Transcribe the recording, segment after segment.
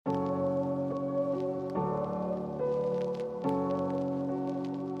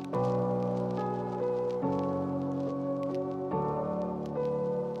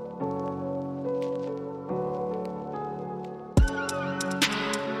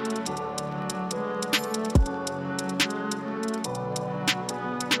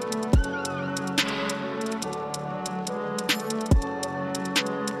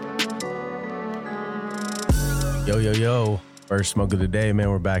Yo. First smoke of the day, man.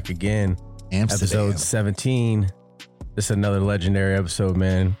 We're back again. Amsterdam. Episode 17. This is another legendary episode,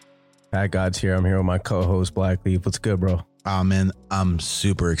 man. Pat God's here. I'm here with my co-host, Black Leaf. What's good, bro? Oh, man, I'm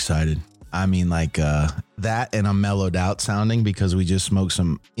super excited. I mean, like that, and I'm mellowed out sounding because we just smoked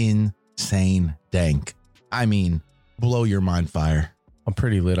some insane dank. I mean, blow your mind fire. I'm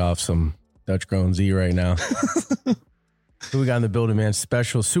pretty lit off some Dutch Grown Z right now. Who we got in the building, man?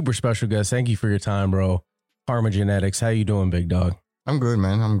 Super special guest. Thank you for your time, bro. Karma Genetics. How you doing, big dog? I'm good,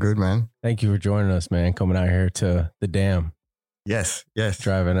 man. Thank you for joining us, man. Coming out here to the dam. Yes.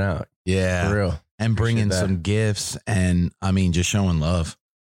 Driving out. Yeah. For real. And bringing some gifts and, I mean, just showing love.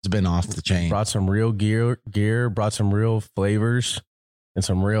 It's been off the chain. Brought some real gear, brought some real flavors, and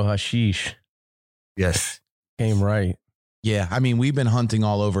some real hashish. Yes. Came right. Yeah. I mean, we've been hunting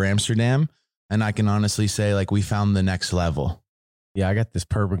all over Amsterdam, and I can honestly say, like, we found the next level. Yeah, I got this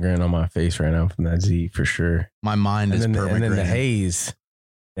purple grin on my face right now from that Z for sure. My mind is perfect. And then the haze.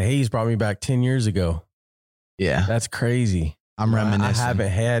 The haze brought me back 10 years ago. Yeah. That's crazy. I'm reminiscing. I haven't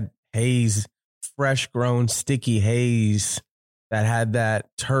had haze, fresh grown, sticky haze that had that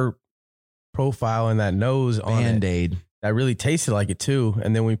terp profile and that nose on Band-Aid. That really tasted like it too.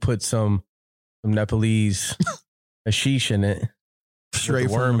 And then we put some Nepalese hashish in it. Straight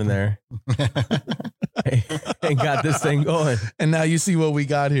worm in there. And got this thing going. And now you see what we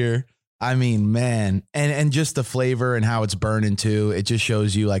got here. I mean, man, and just the flavor and how it's burning too. It just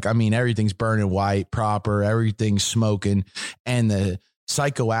shows you, like, I mean, everything's burning white, proper, everything's smoking, and the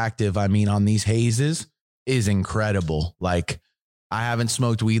psychoactive, I mean, on these hazes is incredible. Like, I haven't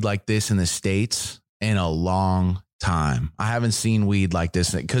smoked weed like this in the States in a long time. I haven't seen weed like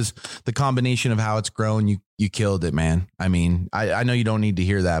this because the combination of how it's grown, you killed it, man. I mean, I know you don't need to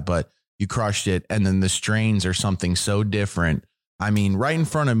hear that, but you crushed it. And then the strains are something so different. I mean, right in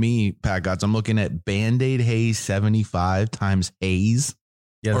front of me, Pat Gods, I'm looking at Band-Aid Haze 75 times Haze.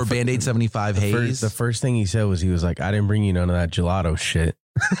 Yeah, or Band-Aid 75 Haze. The first thing he said was, he was like, I didn't bring you none of that gelato shit.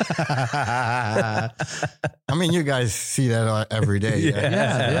 I mean, you guys see that every day.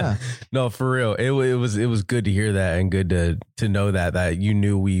 Yeah. No, for real. It was good to hear that, and good to know that you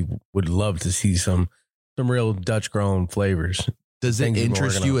knew we would love to see some real Dutch grown flavors. Does it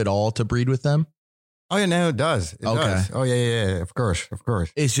interest you at all to breed with them? Oh, yeah, no, it does. It does. Oh, yeah. Of course.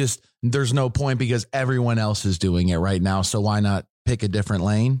 It's just, there's no point because everyone else is doing it right now. So why not pick a different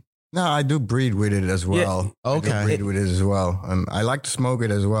lane? No, I do breed with it as well. Yeah. Okay. I do breed with it as well. I like to smoke it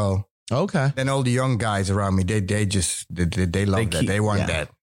as well. Okay. Then all the young guys around me, they love that. They want that.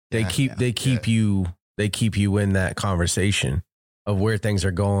 They keep you in that conversation of where things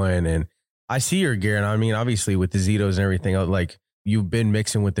are going. And I see your gear. And I mean, obviously with the Zitos and everything, like, you've been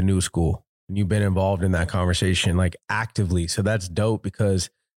mixing with the new school and you've been involved in that conversation, like, actively. So that's dope, because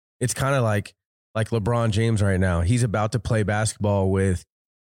it's kind of like LeBron James right now. He's about to play basketball with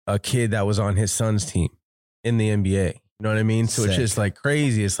a kid that was on his son's team in the NBA. You know what I mean? So It's just like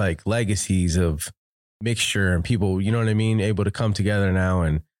crazy. It's like legacies of mixture and people, you know what I mean, able to come together now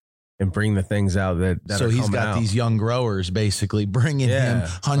and bring the things out that so he's got out. These young growers basically bringing him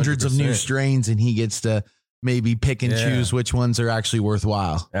hundreds 100%. Of new strains, and he gets to maybe pick and choose which ones are actually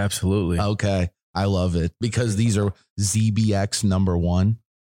worthwhile. Absolutely. Okay. I love it, because these are ZBX #1.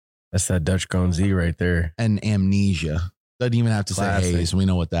 That's that Dutch Grown Z right there. And Amnesia. Doesn't even have to say Haze. We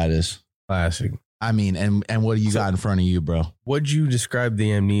know what that is. Classic. I mean, and what do you got in front of you, bro? What'd you describe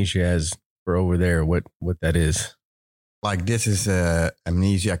the Amnesia as for over there? What that is? Like, this is a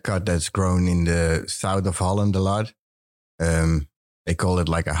Amnesia cut that's grown in the south of Holland a lot. They call it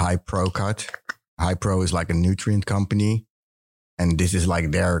like a High Pro cut. High Pro is like a nutrient company. And this is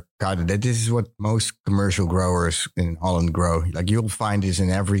like their cut. This is what most commercial growers in Holland grow. Like, you'll find this in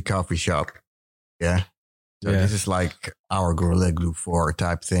every coffee shop. Yeah. So this is like our Gorilla Glue 4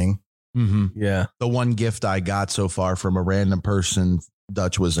 type thing. Mm-hmm. Yeah. The one gift I got so far from a random person,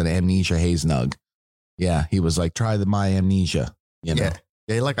 Dutch, was an Amnesia Haze Nug. Yeah. He was like, try my Amnesia. You know? Yeah.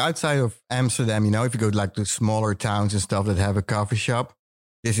 They like outside of Amsterdam, you know, if you go like to smaller towns and stuff that have a coffee shop,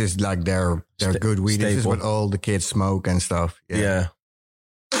 this is like their good weed. Staple. This is what all the kids smoke and stuff. Yeah.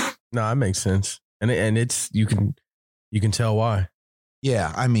 No, that makes sense. And it's, you can tell why.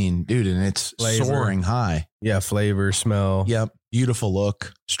 Yeah. I mean, dude, and it's flavor. Soaring high. Yeah. Flavor, smell. Yep. Beautiful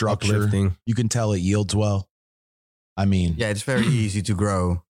look, structure. Uplifting. You can tell it yields well. I mean, yeah, it's very easy to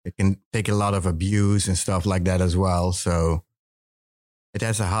grow. It can take a lot of abuse and stuff like that as well. So it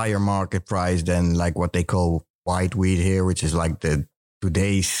has a higher market price than like what they call white weed here, which is like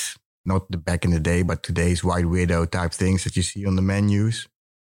today's, not the back in the day, but today's White Widow type things that you see on the menus,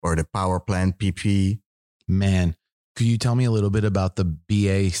 or the Power Plant PP. Man, could you tell me a little bit about the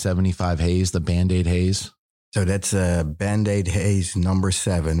BA 75 Haze, the Band-Aid Haze? So that's Band-Aid Haze number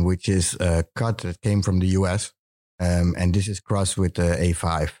 7, which is a cut that came from the US. And this is crossed with the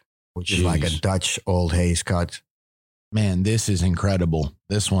A5, which is like a Dutch old haze cut. Man, this is incredible.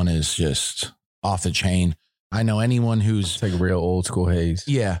 This one is just off the chain. I know anyone who's It's like a real old school haze.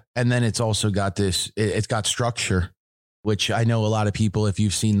 yeah. And then it's also got this, it's got structure, which I know a lot of people, if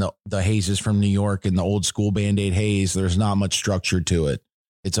you've seen the hazes from New York and the old school Band-Aid haze, there's not much structure to it.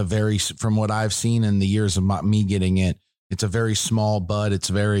 It's a very, from what I've seen in the years of me getting it, it's a very small bud. It's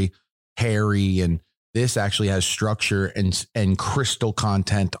very hairy. And this actually has structure and crystal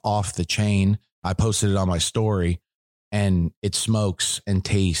content off the chain. I posted it on my story and it smokes and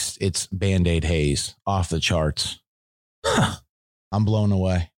tastes. It's Band-Aid haze off the charts. I'm blown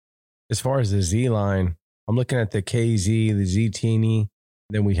away. As far as the Z line, I'm looking at the KZ, the Z Teeny,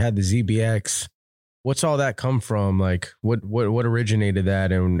 then we had the ZBX. What's all that come from? Like, what originated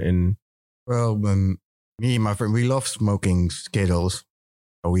that? And Well, me and my friend, we love smoking Skittles,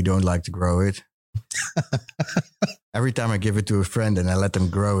 but we don't like to grow it. Every time I give it to a friend and I let them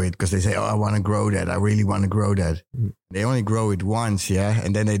grow it because they say, oh, I want to grow that. I really want to grow that. They only grow it once, yeah?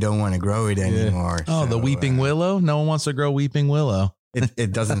 And then they don't want to grow it anymore. Oh, the weeping willow? No one wants to grow weeping willow.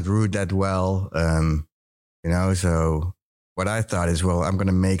 It doesn't root that well, so what I thought is, well, I'm going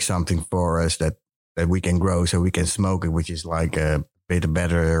to make something for us that we can grow so we can smoke it, which is like a bit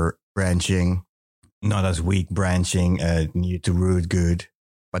better branching, not as weak branching, need to root good.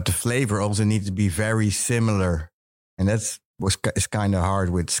 But the flavor also needs to be very similar. And it's kind of hard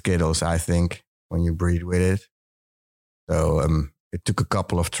with Skittles, I think, when you breed with it. So it took a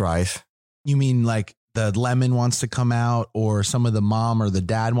couple of tries. You mean like the lemon wants to come out, or some of the mom or the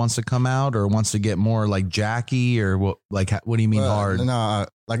dad wants to come out, or wants to get more like Jackie, or what? Like, what do you mean hard? No,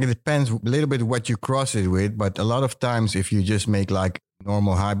 like it depends a little bit what you cross it with. But a lot of times, if you just make like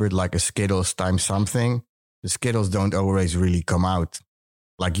normal hybrid, like a Skittles times something, the Skittles don't always really come out.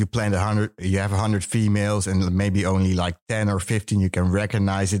 Like you plant 100, you have 100 females, and maybe only like 10 or 15 you can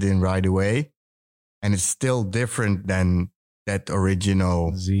recognize it in right away, and it's still different than that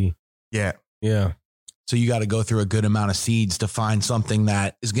original Z. Yeah. So you got to go through a good amount of seeds to find something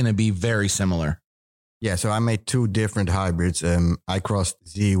that is going to be very similar. Yeah, so I made 2 different hybrids. I crossed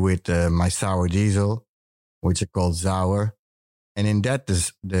Z with my sour diesel, which is called Sour. And in that,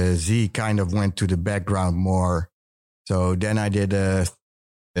 the Z kind of went to the background more. So then I did a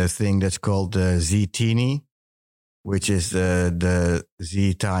thing that's called the Z Teeny, which is the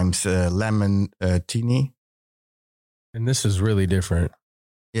Z times lemon teeny. And this is really different.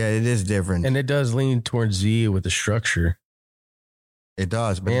 Yeah, it is different. And it does lean towards Z with the structure. It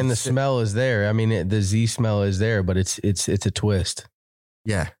does. But and the smell is there. I mean, the Z smell is there, but it's a twist.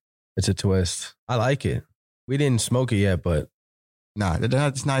 Yeah. It's a twist. I like it. We didn't smoke it yet, but no,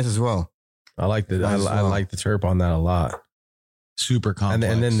 that's nice as well. I like the I like the terp on that a lot. Super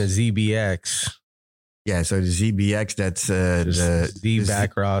complex. And then the ZBX. Yeah, so the ZBX, that's the Z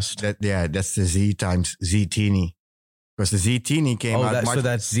backcross. That's the Z times Z Teeny. Because the Z Teeny came out. So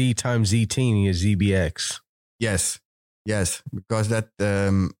that's Z times Z Teeny is ZBX. Yes. Because that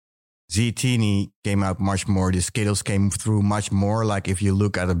Z Teeny came out much more. The Skittles came through much more. Like if you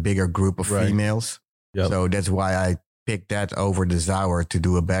look at a bigger group of females. Yep. So that's why I picked that over the Sour to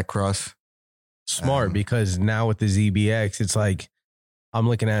do a back cross. Smart, because now with the ZBX, it's like I'm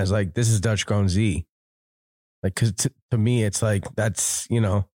looking at it as like this is Dutch grown Z. Like, cause to me, it's like that's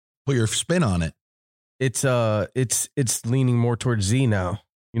put your spin on it. It's leaning more towards Z now.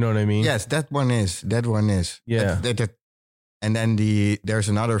 You know what I mean? Yes, that one is. Yeah. And then there's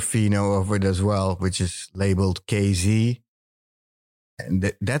another pheno of it as well, which is labeled KZ.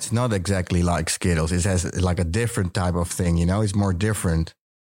 And that's not exactly like Skittles. It has like a different type of thing, It's more different.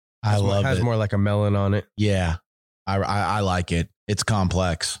 I love it. It has more like a melon on it. Yeah. I like it. It's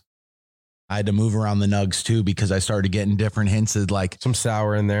complex. I had to move around the nugs too because I started getting different hints of like some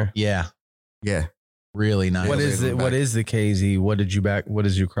sour in there. Yeah. Yeah. Really nice. What is the KZ? What did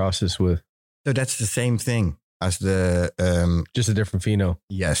you cross this with? So that's the same thing as the just a different pheno.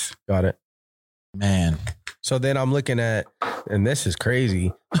 Yes. Got it. Man. So then I'm looking at, and this is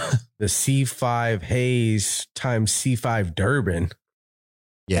crazy, the C5 Haze times C5 Durban.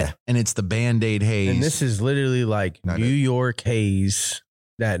 Yeah. And it's the Band-Aid haze. And this is literally like New York haze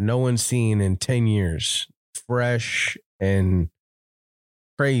that no one's seen in 10 years. Fresh and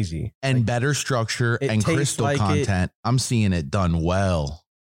crazy. And like, better structure and crystal like content. I'm seeing it done well.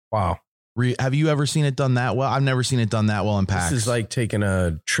 Wow. Have you ever seen it done that well? I've never seen it done that well in packs. This is like taking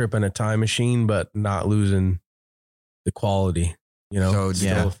a trip in a time machine, but not losing the quality. So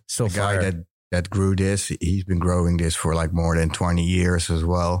still the guy that grew this, he's been growing this for like more than 20 years as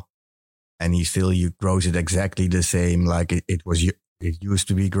well. and he still grows it exactly the same like it used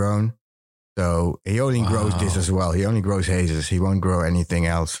to be grown. So he only grows this as well. He only grows hazes. He won't grow anything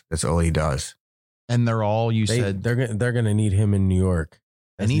else. That's all he does. And they're all, they're gonna need him in New York.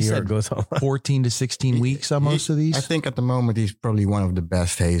 And he said goes on. 14 to 16 weeks on most of these. I think at the moment he's probably one of the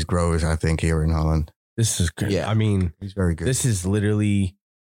best haze growers, I think, here in Holland. This is good. Yeah. I mean, he's very good. This is literally,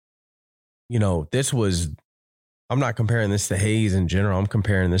 I'm not comparing this to haze in general. I'm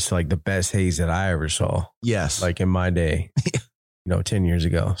comparing this to like the best haze that I ever saw. Yes. Like in my day, 10 years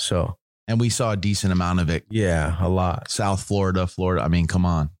ago. So, and we saw a decent amount of it. Yeah, a lot. South Florida. I mean, come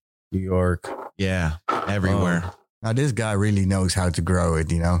on. New York. Yeah. Everywhere. Now, this guy really knows how to grow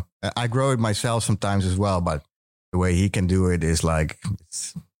it, I grow it myself sometimes as well, but the way he can do it is like,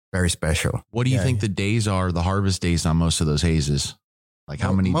 it's very special. What do you think the days are, the harvest days on most of those hazes? Like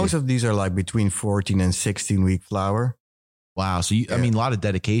how many? Most of these are like between 14 and 16 week flower. Wow. So, I mean, a lot of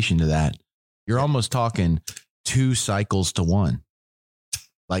dedication to that. You're almost talking 2 cycles to 1.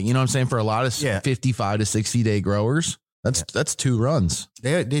 Like, you know what I'm saying? For a lot of 55 to 60 day growers, that's 2 runs.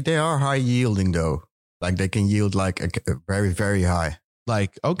 They are high yielding though. Like they can yield like a very, very high.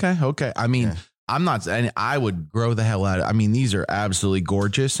 Like, okay. I mean, I'm not, and I would grow the hell out of it. I mean, these are absolutely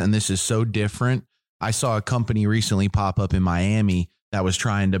gorgeous. And this is so different. I saw a company recently pop up in Miami that was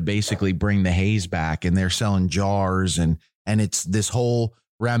trying to basically bring the haze back, and they're selling jars and it's this whole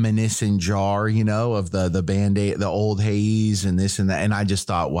reminiscent jar, of the Band-Aid, the old haze and this and that. And I just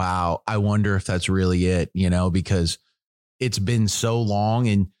thought, wow, I wonder if that's really it, because it's been so long.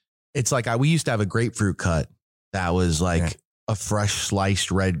 And it's like, we used to have a grapefruit cut that was like a fresh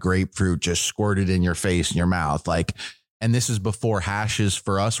sliced red grapefruit just squirted in your face and your mouth. Like, and this is before hashes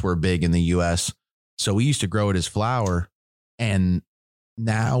for us were big in the US. So we used to grow it as flower. And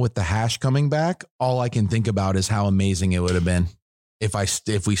now with the hash coming back, all I can think about is how amazing it would have been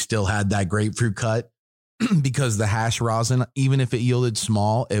if we still had that grapefruit cut, because the hash rosin, even if it yielded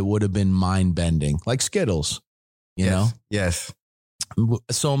small, it would have been mind bending, like Skittles, you know? Yes.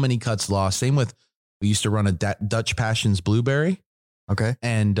 So many cuts lost. Same with, we used to run a Dutch Passions blueberry. Okay.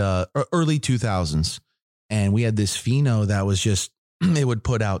 And early 2000s. And we had this pheno that was just, it would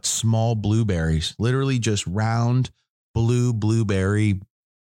put out small blueberries, literally just round blue blueberry.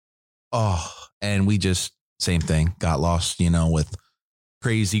 Oh, and we just, same thing, got lost, with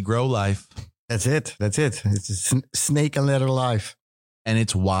crazy grow life. That's it. It's a snake and ladder life. And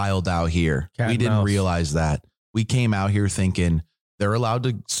it's wild out here. We didn't realize that. We came out here thinking they're allowed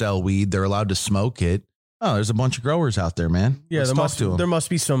to sell weed. They're allowed to smoke it. Oh, there's a bunch of growers out there, man. Yeah, there must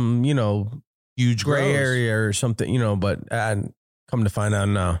be some, huge gray area or something, but come to find out,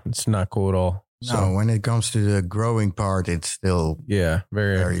 no, it's not cool at all. No, when it comes to the growing part, it's still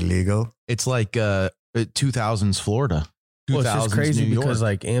very legal. It's like 2000s Florida. Well, it's just crazy because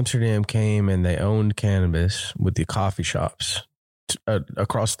like Amsterdam came and they owned cannabis with the coffee shops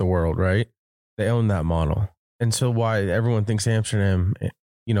across the world, right? They own that model. And so why everyone thinks Amsterdam,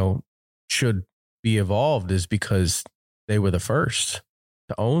 should be evolved is because they were the first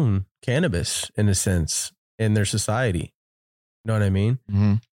to own cannabis in a sense in their society. You know what I mean?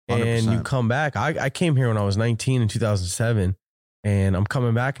 Mm-hmm. And you come back. I came here when I was 19 in 2007, and I'm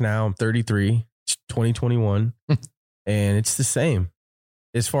coming back now. I'm 33, it's 2021, and it's the same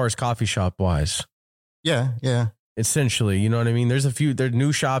as far as coffee shop wise. Yeah. Essentially, you know what I mean? There's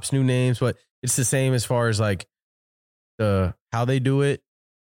new shops, new names, but it's the same as far as like how they do it,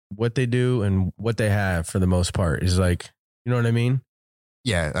 what they do, and what they have for the most part is like, you know what I mean?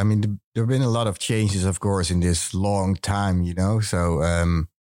 Yeah, I mean, there have been a lot of changes, of course, in this long time, so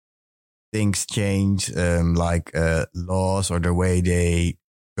things change, like laws or the way they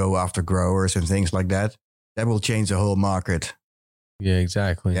go after growers and things like that. That will change the whole market. Yeah,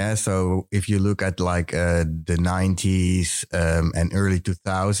 exactly. Yeah, so if you look at like the 90s and early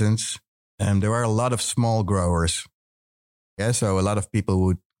 2000s, there were a lot of small growers. Yeah, so a lot of people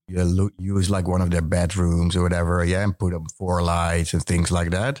would use like one of their bedrooms or whatever, and put up 4 lights and things like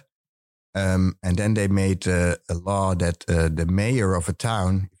that. And then they made a law that the mayor of a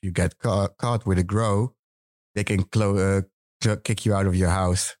town, if you get caught with a grow, they can kick you out of your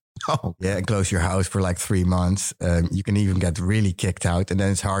house. Oh, yeah, and close your house for like 3 months. You can even get really kicked out, and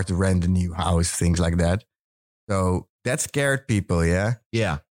then it's hard to rent a new house, things like that. So that scared people, yeah?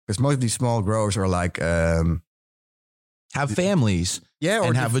 Yeah. Because most of these small growers are like... have families. Yeah,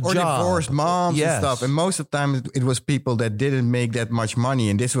 or have a job. Divorced moms and stuff. And most of the time it was people that didn't make that much money.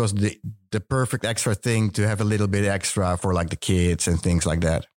 And this was the perfect extra thing to have a little bit extra for like the kids and things like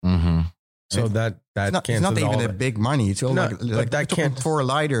that. Mm-hmm. So it's not even a big money. It's all like that can't 4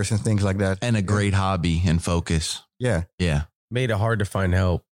 lighters and things like that. And a great hobby and focus. Yeah. Yeah. Made it hard to find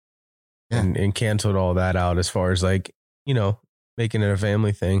help. and canceled all that out as far as like, you know, making it a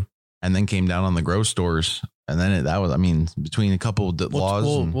family thing. And then came down on the grow stores. And then that was, I mean, between a couple of laws.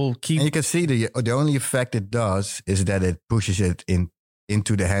 We'll keep. And you can see the only effect it does is that it pushes it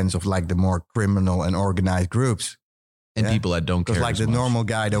into the hands of like the more criminal and organized groups. And people that don't care. Because like the much. normal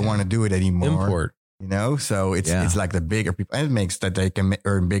guy don't want to do it anymore. Import. You know, so it's like the bigger people, and it makes that they can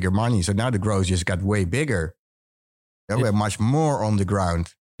earn bigger money. So now the growers just got way bigger. We have much more on the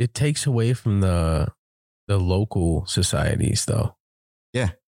ground. It takes away from the local societies, though.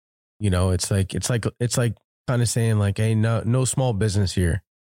 Yeah, you know, it's like kind of saying like, hey, no small business here.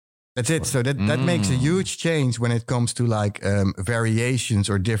 That's it. So that makes a huge change when it comes to like variations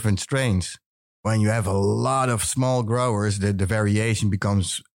or different strains. When you have a lot of small growers, the variation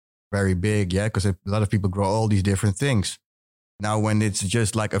becomes very big, because a lot of people grow all these different things. Now, when it's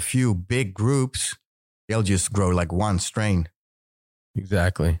just like a few big groups, they'll just grow like one strain.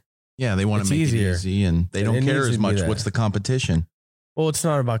 Exactly. Yeah, they want to make it easy, and they don't care as much. What's the competition? Well, it's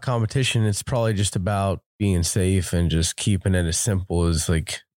not about competition. It's probably just about being safe and just keeping it as simple as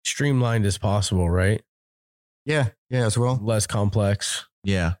like streamlined as possible, right? Yeah, as well. Less complex.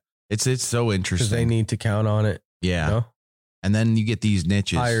 Yeah, it's so interesting because they need to count on it. Yeah. You know? And then you get these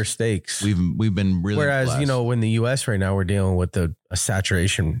niches, higher stakes. We've been really whereas blessed. You know, in the U.S. right now we're dealing with a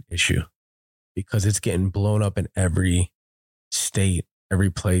saturation issue because it's getting blown up in every state,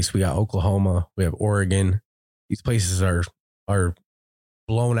 every place. We got Oklahoma, we have Oregon. These places are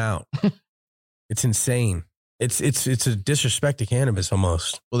blown out. It's insane. It's a disrespect to cannabis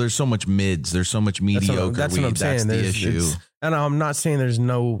almost. Well, there's so much mids. There's so much mediocre. That's what I'm saying. That's the issue. And I'm not saying there's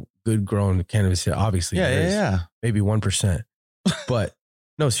no good grown cannabis here. Obviously, yeah. Maybe 1%. But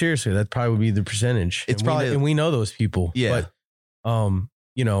no, seriously, that probably would be the percentage. And we know those people. Yeah. But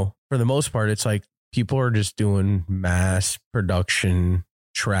you know, for the most part, it's like people are just doing mass production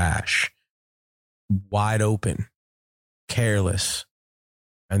trash, wide open, careless.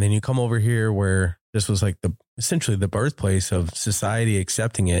 And then you come over here where this was like essentially the birthplace of society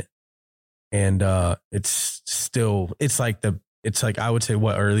accepting it. And it's like I would say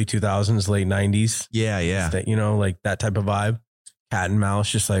early 2000s, late 90s. Yeah. That, you know, like that type of vibe. Cat and mouse,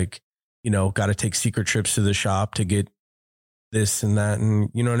 just like, you know, got to take secret trips to the shop to get this and that. And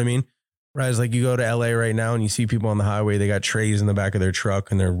you know what I mean? Whereas like you go to LA right now and you see people on the highway, they got trays in the back of their truck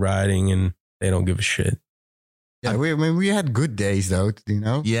and they're riding and they don't give a shit. Yeah, we had good days though, you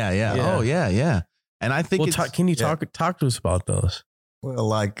know? Yeah. Oh, yeah. And I think can you talk to us about those? Well,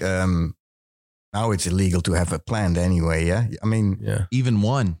 like now it's illegal to have a plant anyway, yeah? I mean, even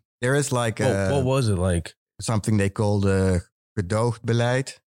one. There is like what was it like? Something they call the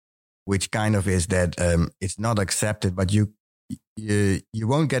gedoogdbeleid, which kind of is that it's not accepted, but you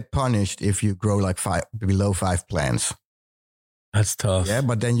won't get punished if you grow like below 5 plants. That's tough. Yeah,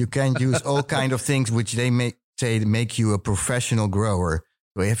 but then you can use all kind of things which they make you a professional grower.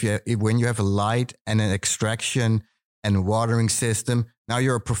 So when you have a light and an extraction and watering system, now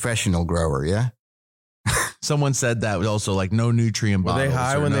you're a professional grower. Yeah. Someone said that was also like no nutrient bottles. Were they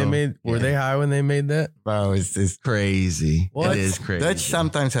high when they made that? Wow, it's crazy. What? It is crazy. Dutch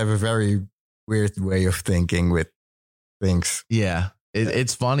sometimes have a very weird way of thinking with things. Yeah.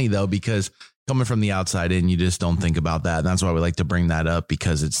 It's funny though, because coming from the outside in, you just don't think about that. And that's why we like to bring that up,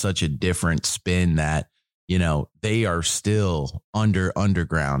 because it's such a different spin that, you know, they are still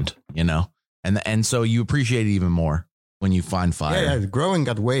underground, you know, and so you appreciate it even more when you find fire. Yeah, growing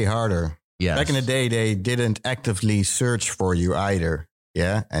got way harder. Yeah. Back in the day, they didn't actively search for you either.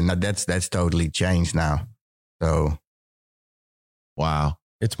 Yeah. And that's totally changed now. So. Wow.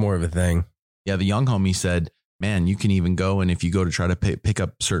 It's more of a thing. Yeah. The young homie said, man, you can even go, and if you go to try to pick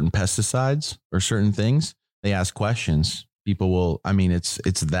up certain pesticides or certain things, they ask questions. People will, I mean, it's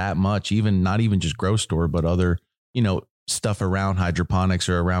that much, not even just grow store, but other, you know, stuff around hydroponics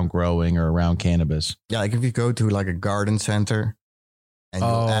or around growing or around cannabis. Yeah. Like if you go to like a garden center and you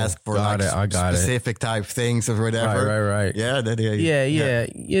ask for specific type things or whatever. Right. Yeah. Yeah.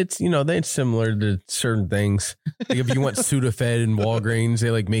 It's, you know, they're similar to certain things. Like if you want Sudafed and Walgreens, they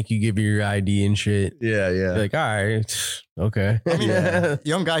like make you give your ID and shit. Yeah. You're like, all right, okay. I mean,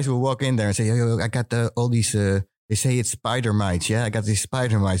 young guys will walk in there and say, yo, I got all these, they say it's spider mites. Yeah, I got these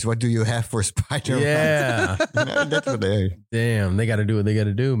spider mites. What do you have for spider mites? Yeah. You know, that's what they are. Damn, they got to do what they got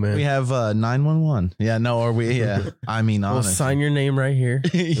to do, man. We have 911. Yeah, no, or we, yeah. I mean, we'll sign your name right here.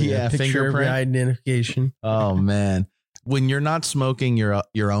 Yeah, picture of your identification. Oh, man. When you're not smoking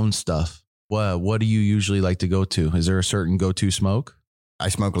your own stuff, what do you usually like to go to? Is there a certain go-to smoke? I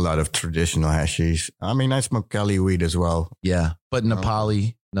smoke a lot of traditional hashish. I mean, I smoke Cali weed as well. Yeah, but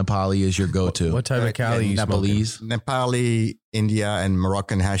Nepali Nepali is your go-to. What type of Cali you smoking? Nepalese? Nepali, India, and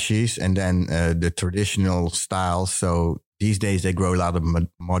Moroccan hashish, and then the traditional styles. So these days they grow a lot of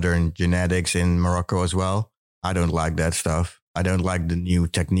modern genetics in Morocco as well. I don't like that stuff. I don't like the new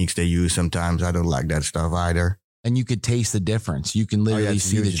techniques they use sometimes. I don't like that stuff either. And you could taste the difference. You can literally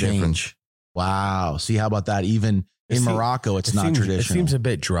see the change. Difference. Wow. See, how about that? Even in Morocco, it's not traditional. It seems a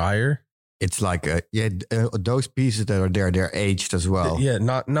bit drier. It's like, those pieces that are there, they're aged as well. Yeah,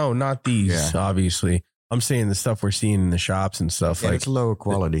 not these, obviously. I'm saying the stuff we're seeing in the shops and stuff. It's lower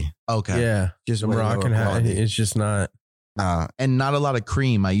quality. Okay. Yeah. Just the Moroccan it's just not. And not a lot of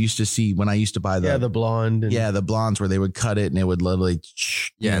cream. I used to see when I used to buy the blonde. The blondes where they would cut it and it would literally.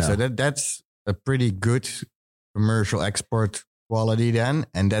 So that's a pretty good commercial export quality then.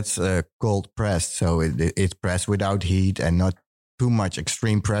 And that's cold pressed. So it's pressed without heat and not too much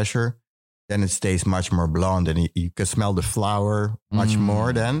extreme pressure. Then it stays much more blonde and you can smell the flower much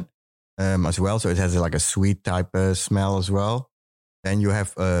more then as well. So it has like a sweet type of smell as well. Then you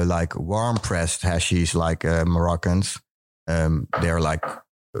have like warm pressed hashish like Moroccans. They're like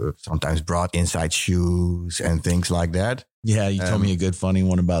sometimes brought inside shoes and things like that. Yeah, you told me a good funny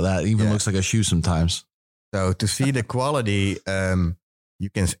one about that. It even looks like a shoe sometimes. So to see the quality, you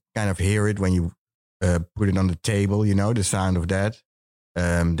can kind of hear it when you put it on the table, the sound of that.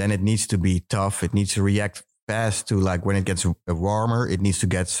 Then it needs to be tough. It needs to react fast to like when it gets warmer, it needs to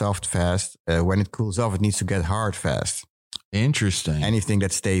get soft fast. When it cools off, it needs to get hard fast. Interesting. Anything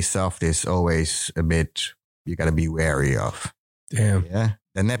that stays soft is always a bit, you got to be wary of. Damn. Yeah.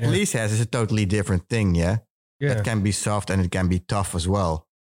 The Nepalese has is a totally different thing. Yeah. That can be soft and it can be tough as well.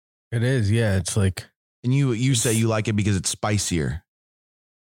 It is. Yeah. It's like. And you say you like it because it's spicier.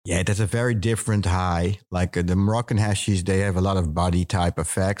 Yeah, that's a very different high. Like the Moroccan hashish, they have a lot of body type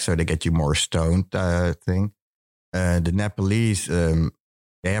effects, so they get you more stoned thing. The Nepalese,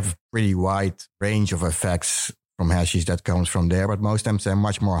 they have a pretty wide range of effects from hashish that comes from there, but most times they're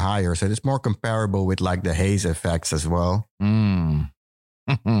much more higher. So it's more comparable with like the haze effects as well. And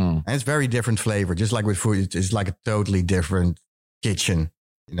it's very different flavor. Just like with food, it's like a totally different kitchen,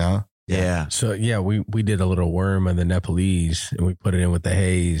 Yeah. So we did a little worm of the Nepalese and we put it in with the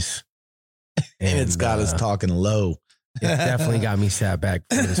haze. And it's got us talking low. It definitely got me sat back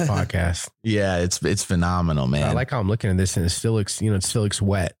for this podcast. Yeah, it's phenomenal, man. I like how I'm looking at this and it still looks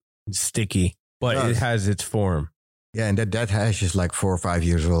wet and sticky, but it has its form. Yeah, and that hash is like 4 or 5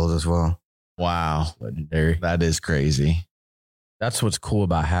 years old as well. Wow. Legendary. That is crazy. That's what's cool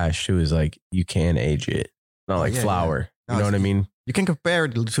about hash too, is like you can age it. Not like flour. No, you know what I mean? You can compare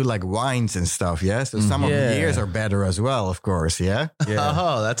it to like wines and stuff, yeah? So some of the years are better as well, of course, yeah?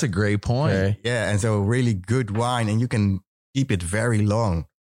 Oh, that's a great point. Okay. Yeah, and so really good wine, and you can keep it very long.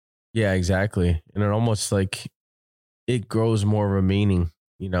 Yeah, exactly. And it almost like it grows more of a meaning,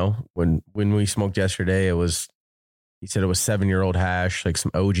 When we smoked yesterday, he said it was 7-year-old hash, like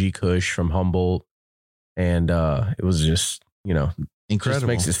some OG Kush from Humboldt. And it was just, incredible. Just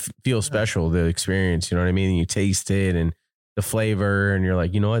makes it feel special, the experience, you know what I mean? And you taste it and the flavor, and you're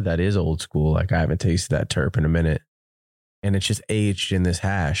like, you know what, that is old school. Like I haven't tasted that terp in a minute. And it's just aged in this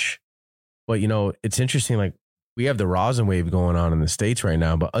hash. But it's interesting, like we have the rosin wave going on in the States right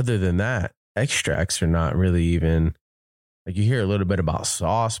now, but other than that, extracts are not really even, like you hear a little bit about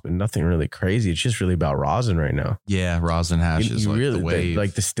sauce, but nothing really crazy. It's just really about rosin right now. Yeah, rosin hash is like really, the wave.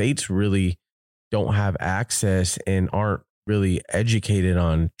 Like the States really don't have access and aren't really educated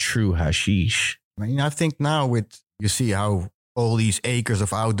on true hashish. I mean, I think now you see how all these acres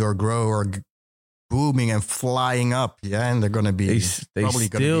of outdoor grow are booming and flying up. Yeah. And they're going to be, they probably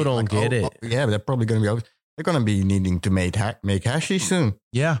still don't get it. Yeah. They're probably going to be, they're going to be needing to make hashish soon.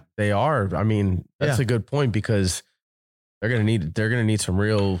 Yeah, they are. I mean, that's a good point because they're going to need some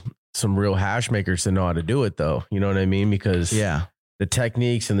real hash makers to know how to do it though. You know what I mean? Because the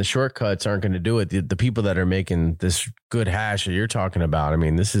techniques and the shortcuts aren't going to do it. The people that are making this good hash that you're talking about, I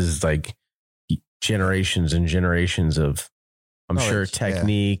mean, this is like generations and generations of, I'm sure,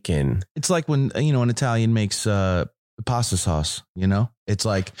 technique. And it's like when, an Italian makes pasta sauce, it's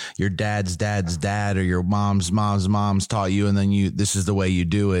like your dad's dad's dad or your mom's taught you. And then this is the way you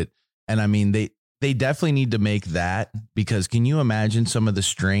do it. And I mean, they definitely need to make that, because can you imagine some of the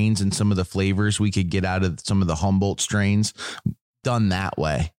strains and some of the flavors we could get out of some of the Humboldt strains done that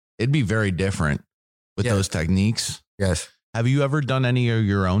way? It'd be very different with those techniques. Yes. Have you ever done any of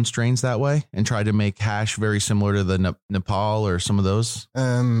your own strains that way and tried to make hash very similar to the Nepal or some of those?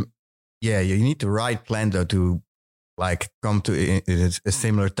 Yeah, you need the right plant though to like come to a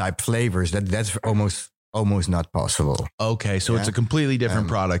similar type flavors. That's almost not possible. Okay, so it's a completely different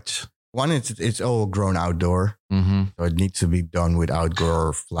product. one, it's all grown outdoor. Mm-hmm. So it needs to be done with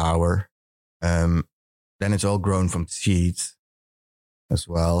outdoor flower. Then it's all grown from seeds as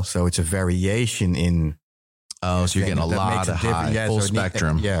well. So it's a variation in. Oh, so you're getting a lot of high, full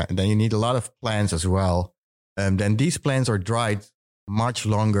spectrum. And then you need a lot of plants as well. Then these plants are dried much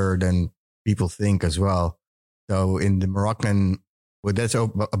longer than people think as well. So in the Moroccan, well, that's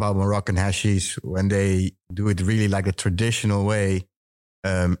about Moroccan hashish. When they do it really like a traditional way,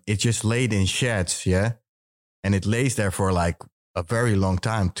 it's just laid in sheds, yeah? And it lays there for like a very long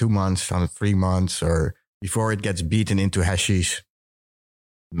time, 2 months, 3 months, or before it gets beaten into hashish.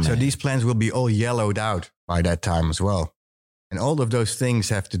 Man. So these plants will be all yellowed out by that time as well. And all of those things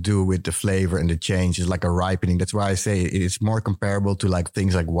have to do with the flavor and the change. It's like a ripening. That's why I say it's more comparable to like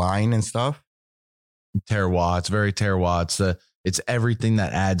things like wine and stuff. Terroir. It's very terroir. It's everything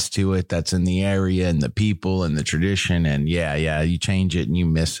that adds to it that's in the area and the people and the tradition. And yeah, you change it and you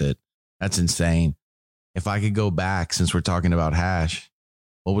miss it. That's insane. If I could go back, since we're talking about hash,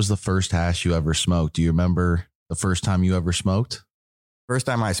 what was the first hash you ever smoked? Do you remember the first time you ever smoked? First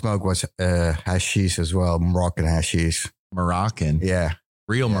time I smoked was hashish as well, Moroccan hashish. Moroccan? Yeah.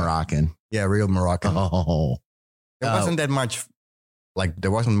 Real Moroccan? Yeah, real Moroccan. Oh. There wasn't that much,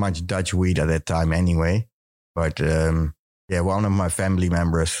 there wasn't much Dutch weed at that time anyway. But one of my family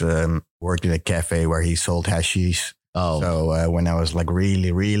members worked in a cafe where he sold hashish. Oh. So when I was like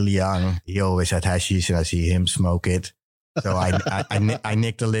really, really young, he always had hashish and I see him smoke it. So I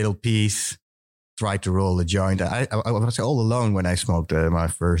nicked a little piece, tried to roll a joint. I was all alone when I smoked my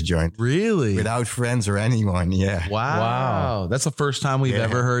first joint. Really? Without friends or anyone. Yeah. Wow. That's the first time we've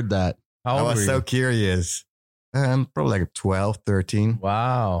ever heard that. I was so curious. Probably like 12, 13.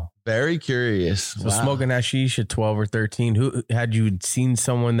 Wow. Very curious. So smoking hashish at 12 or 13. Who had you seen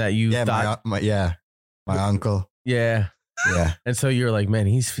someone that you thought? My uncle. Yeah. Yeah. And so you're like, man,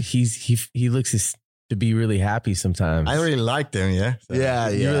 he looks to be really happy sometimes. I really liked him. Yeah. So. Yeah.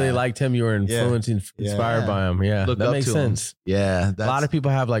 You really liked him. You were influenced, inspired by him. Yeah. Look, that makes sense. Him. Yeah. A lot of people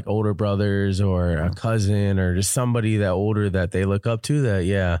have like older brothers or a cousin or just somebody that older that they look up to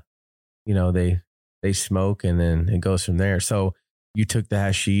that, they smoke and then it goes from there. So you took the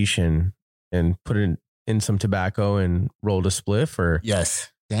hashish and put it in some tobacco and rolled a spliff, or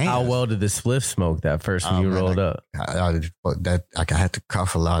yes. Dang. How well did the spliff smoke that first when you rolled up? I had to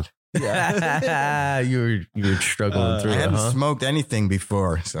cough a lot. Yeah. you were struggling through it. I hadn't smoked anything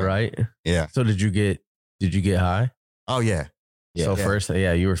before. So. Right? Yeah. So did you get high? Oh yeah. So first,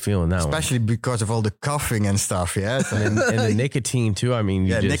 you were feeling that especially one. because of all the coughing and stuff, yeah. So and the nicotine too. I mean,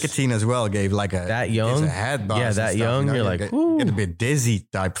 nicotine as well gave like that young, a head buzz. Yeah, that young, you're like, get a bit dizzy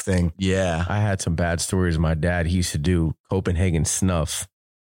type thing. Yeah, I had some bad stories. My dad, he used to do Copenhagen snuff,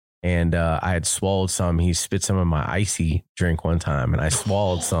 and I had swallowed some. He spit some in my icy drink one time, and I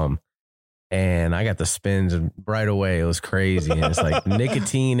swallowed some, and I got the spins right away. It was crazy, and it's like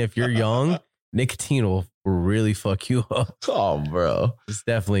nicotine. If you're young, nicotine will really fuck you up. Oh, bro. It's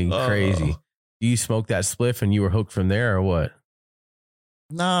definitely crazy. Do you smoke that spliff and you were hooked from there or what?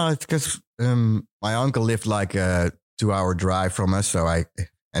 No, it's because my uncle lived like a 2-hour drive from us.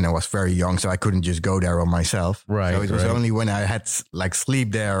 And I was very young, so I couldn't just go there on myself. Right. So it was only when I had like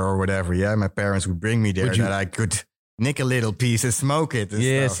sleep there or whatever. Yeah. My parents would bring me there that I could nick a little piece and smoke it.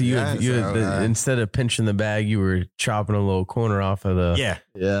 And stuff. So instead of pinching the bag, you were chopping a little corner off of the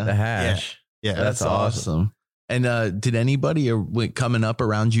hash. Yeah, that's awesome. And did anybody coming up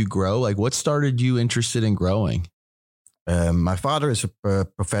around you grow? Like, what started you interested in growing? My father is a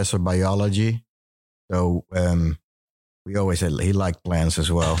professor of biology, so we always had, he liked plants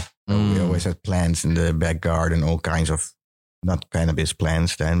as well. So we always had plants in the back garden, all kinds of not cannabis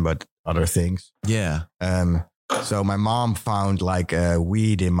plants then, but other things. Yeah. So my mom found like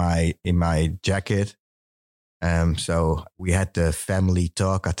weed in my jacket. So we had the family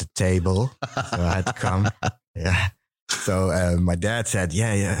talk at the table. So I had to come. Yeah. So my dad said,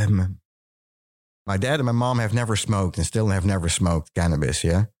 my dad and my mom have never smoked and still have never smoked cannabis.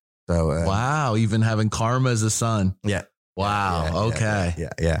 Yeah. So wow, even having karma as a son. Yeah. Wow. Okay.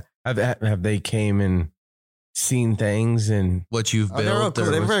 Yeah. Have they came and seen things and what you've built?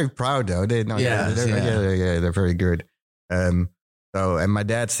 They're very proud though. They're very good. So, and my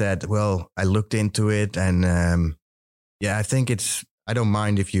dad said, well, I looked into it and, I think I don't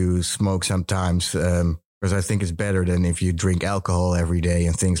mind if you smoke sometimes, because I think it's better than if you drink alcohol every day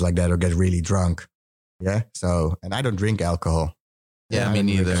and things like that or get really drunk. Yeah. So, and I don't drink alcohol. Yeah, me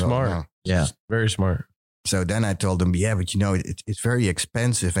neither. Smart. No. Yeah. Very smart. So then I told him, but it's very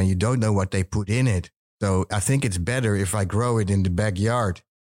expensive and you don't know what they put in it. So I think it's better if I grow it in the backyard.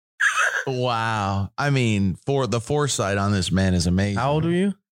 Wow. I mean, for the foresight on this man is amazing. How old are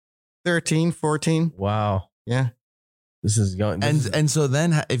you? 13, 14. Wow. Yeah. This is young. And so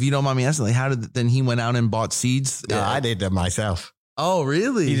then, if you don't mind me asking, like, how did then he went out and bought seeds? Yeah, I did that myself. Oh,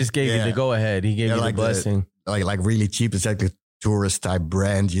 really? he just gave you the go ahead. He gave you like the blessing. Like really cheap. It's like a tourist type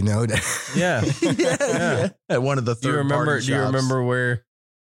brand, you know? Yeah. yeah. At one of the Do you third remember? party Do you shops. remember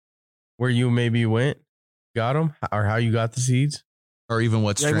where you maybe went, got them, or how you got the seeds? or even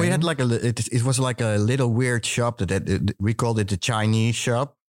what strain? Yeah, we had like it was like a little weird shop that we called it the Chinese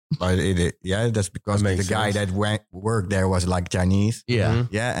shop. But that's because That the makes guy sense. that worked there was like Chinese. yeah. Mhm.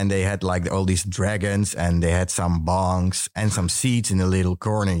 Yeah, and they had like all these dragons and they had some bongs and some seeds in the little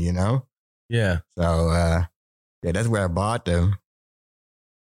corner, you know? Yeah. So, yeah, that's where I bought them.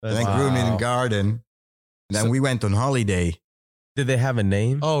 And I grew them in the garden. And then we went on holiday. Did they have a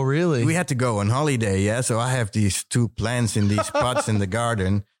name? Oh, really? We had to go on holiday, yeah? So I have these 2 plants in these pots in the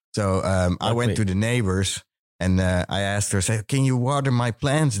garden. So I went to the neighbors and I asked her, say, can you water my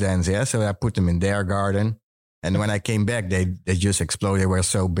plants then? Yeah, so I put them in their garden. And when I came back, they just exploded. They were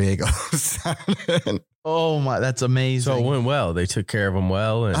so big all of a sudden. Oh my, that's amazing. So it went well. They took care of them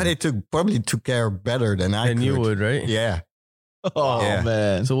well, and They probably took care better than I could. you would, right? Yeah. oh Yeah.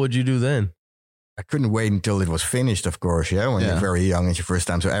 man. So what'd you do then? I couldn't wait until it was finished, of course, yeah, when Yeah. you're very young, it's your first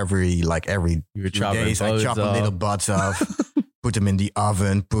time. So every You few were chopping days, I buds chop off. little buds off, put them in the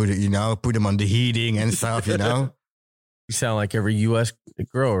oven, put them on the heating and stuff, you know. You sound like every U.S.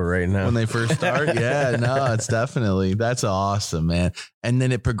 grower right now. When they first start, yeah, no, it's definitely that's awesome, man. And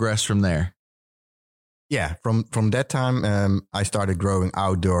then it progressed from there. Yeah, from that time, I started growing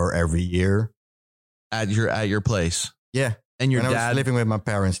outdoor every year. At your place. Yeah, And your when I was dad living with my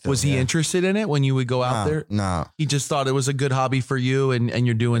parents. Still, was he yeah. interested in it when you would go out there? No, He just thought it was a good hobby for you and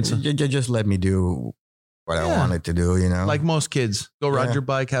you're doing some you just let me do what I Yeah. wanted to do, you know. like most kids. Go ride Yeah. your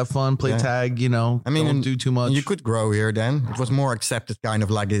bike, have fun, play Yeah. tag, you know. I mean, don't and- do too much. you could grow here then. It was more accepted, kind of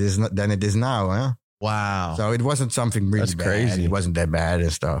like it is than it is now, huh? Wow. So it wasn't something really That's bad. crazy. It wasn't that bad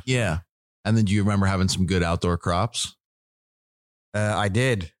and stuff. yeah. And then do you remember having some good outdoor crops? I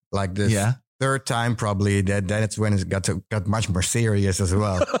did like this Yeah. third time probably. That's when it got much more serious as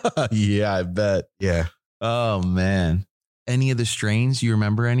well. yeah, I bet. Yeah. Oh man. Any of the strains, you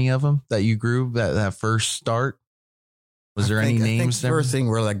remember any of them that you grew that first start? Was there any I think names? the first thing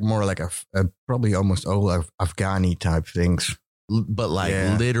were like more like a probably almost all Afghani type things. But like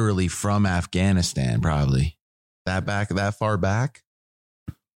Yeah. literally from Afghanistan, probably that far back.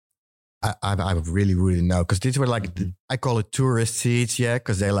 I really wouldn't know because these were like I call it tourist seeds, yeah,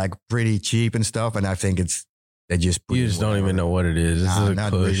 because they're like pretty cheap and stuff. And I think they just put you in just don't whatever. even know what it is. This Nah, is a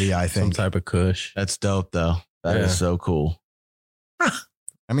not kush, really, I some think. type of kush. That's dope though. That is Yeah. so cool.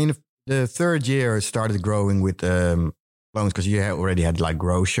 I mean, the third year I started growing with clones because you already had like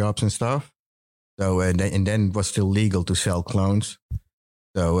grow shops and stuff. So and then it was still legal to sell clones.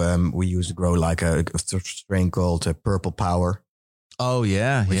 So we used to grow like a strain called Purple Power, Oh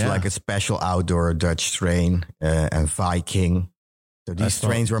yeah, which yeah. is like a special outdoor Dutch strain, and Viking. So these That's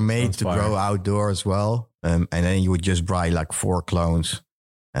strains were made sounds to fire. grow outdoor as well. And then you would just buy like 4 clones,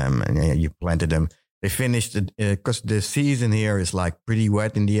 and then you planted them. They finished it because the season here is like pretty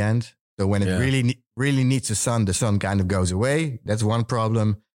wet in the end. So when it Yeah. really needs the sun kind of goes away. That's one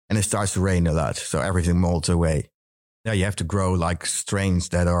problem, and it starts to rain a lot, so everything molds away. Now you have to grow like strains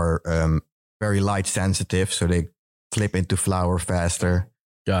that are very light sensitive, so they flip into flower faster.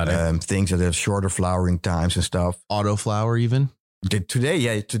 Got it. Things that have shorter flowering times and stuff. Autoflower even. Today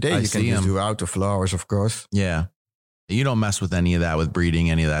I you can see just 'em. do auto flowers, of course. Yeah. You don't mess with any of that with breeding,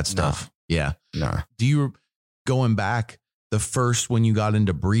 any of that stuff. Yeah. No. Do you going back the first when you got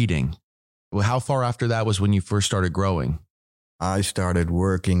into breeding? Well, how far after that was when you first started growing? I started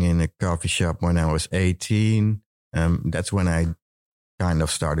working in a coffee shop when I was 18. That's when I kind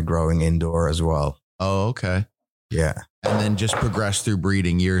of started growing indoor as well. Oh, okay. Yeah. And then just progressed through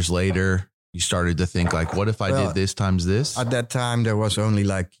breeding years later. You started to think like, what if I Well, did this times this? At that time, there was only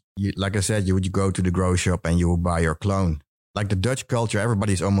like I said, you would go to the grow shop and you would buy your clone. Like the Dutch culture,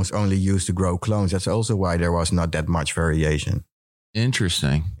 everybody's almost only used to grow clones. That's also why there was not that much variation.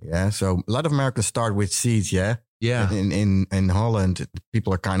 Interesting. Yeah. So a lot of Americans start with seeds. Yeah. Yeah. In Holland,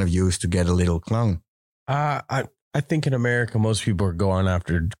 people are kind of used to get a little clone. I think in America, most people are going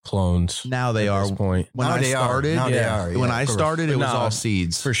after clones. Now they at are. this point When Now I they are. started, Now they yeah. are. when Yeah, I of course. started, it But was no, all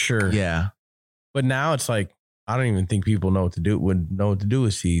seeds. for sure. Yeah. But now it's like I don't even think people know what to do. Would know what to do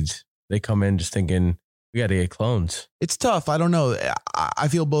with seeds. They come in just thinking we got to get clones. It's tough. I don't know. I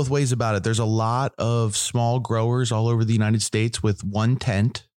feel both ways about it. There's a lot of small growers all over the United States with one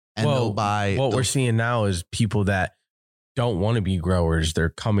tent, and they'll buy. What we're seeing now is people that don't want to be growers. They're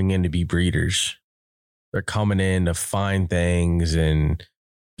coming in to be breeders. They're coming in to find things and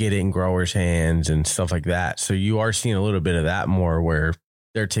get it in growers' hands and stuff like that. So you are seeing a little bit of that more where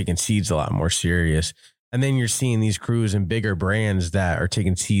they're taking seeds a lot more serious. And then you're seeing these crews and bigger brands that are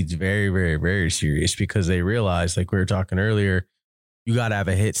taking seeds very, very, very serious because they realize, like we were talking earlier, you got to have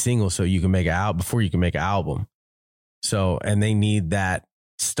a hit single so you can make it out before you can make an album. So, and they need that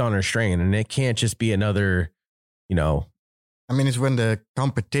stunner strain, and it can't just be another, you know. I mean, it's when the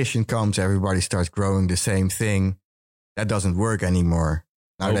competition comes, everybody starts growing the same thing. That doesn't work anymore.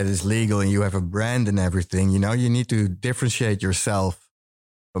 Now that it's legal and you have a brand and everything, you know, you need to differentiate yourself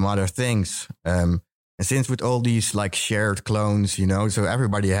from other things. And since with all these like shared clones, you know, so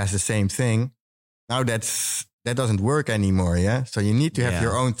everybody has the same thing. Now that doesn't work anymore. Yeah. So you need to have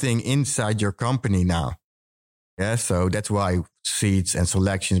your own thing inside your company now. Yeah. So that's why seeds and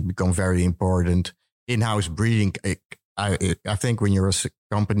selections become very important. In-house breeding. I think when you're a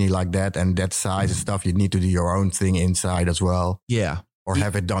company like that and that size and stuff, you need to do your own thing inside as well. Yeah. Or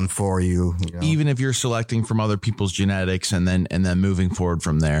have it done for you, you know? Even if you're selecting from other people's genetics and then moving forward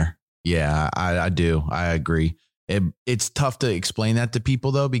from there. Yeah, I do. I agree. It's tough to explain that to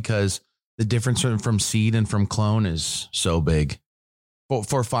people though, because the difference from seed and from clone is so big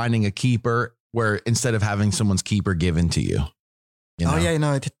for finding a keeper where instead of having someone's keeper given to you. Oh yeah,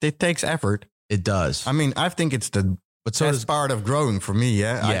 no, it takes effort. It does. I mean, I think it's the best part of growing for me.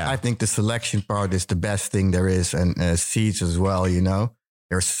 Yeah. I think the selection part is the best thing there is, and seeds as well. You know,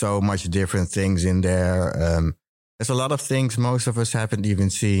 there's so much different things in there. There's a lot of things most of us haven't even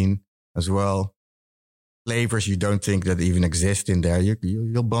seen as well. Flavors you don't think that even exist in there.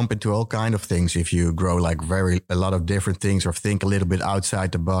 You'll bump into all kind of things if you grow like a lot of different things or think a little bit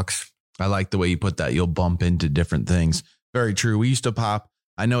outside the box. I like the way you put that. You'll bump into different things. Very true. We used to pop.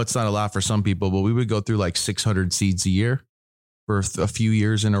 I know it's not a lot for some people, but we would go through like 600 seeds a year for a few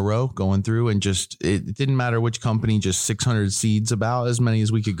years in a row going through, and just, it didn't matter which company, just 600 seeds, about as many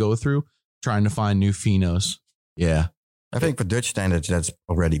as we could go through trying to find new phenos. Yeah. I think for Dutch standards, that's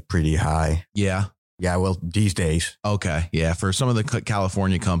already pretty high. Yeah. Yeah. Well, these days. Okay. Yeah. For some of the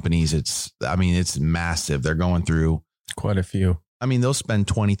California companies, it's massive. They're going through quite a few. I mean, they'll spend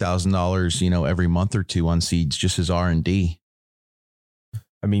 $20,000, you know, every month or two on seeds just as R&D.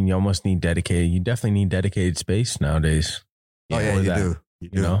 I mean, you almost need you definitely need dedicated space nowadays. Yeah, you do.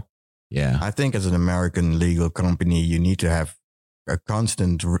 You know? Yeah. I think as an American legal company, you need to have a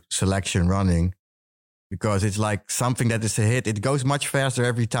constant selection running, because it's like something that is a hit. It goes much faster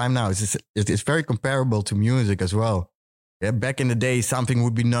every time now. It's very comparable to music as well. Yeah, back in the day, something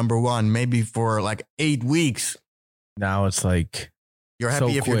would be number one, maybe for like 8 weeks. Now it's like, you're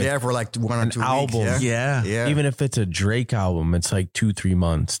happy if you're there for like 1 or 2 album. weeks. Yeah. Even if it's a Drake album, it's like 2-3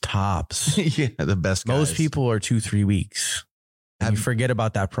 months tops. Yeah. The best guys. Most people are 2-3 weeks. You forget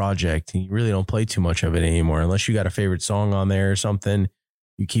about that project and you really don't play too much of it anymore, unless you got a favorite song on there or something.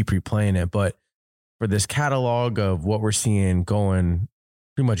 You keep replaying it. But for this catalog of what we're seeing going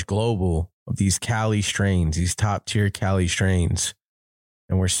pretty much global, of these Cali strains, these top tier Cali strains,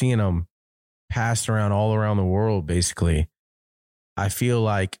 and we're seeing them passed around all around the world, basically. I feel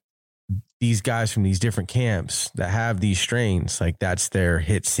like these guys from these different camps that have these strains, like that's their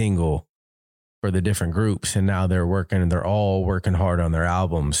hit single for the different groups. And now they're all working hard on their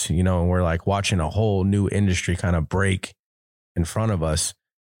albums, you know, and we're like watching a whole new industry kind of break in front of us.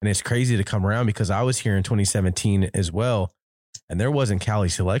 And it's crazy to come around, because I was here in 2017 as well, and there wasn't Cali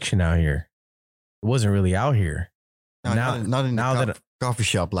selection out here. It wasn't really out here. No, not in the coffee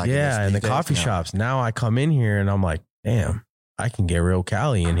shop. Like in the coffee shops. Now I come in here and I'm like, damn, I can get real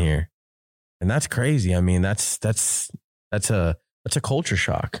Cali in here. And that's crazy. I mean, that's a culture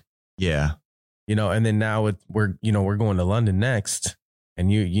shock. Yeah. You know, and then now we're going to London next,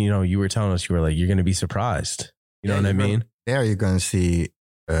 and you were telling us, you were like, you're going to be surprised. You know what I mean? There you're going to see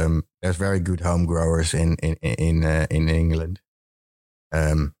there's very good home growers in England.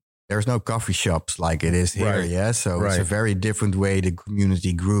 There's no coffee shops like it is here. Right. Yeah. So It's a very different way the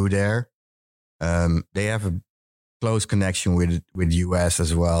community grew there. They have a close connection with US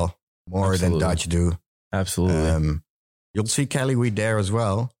as well, more than Dutch do. Absolutely. You'll see Cali wheat there as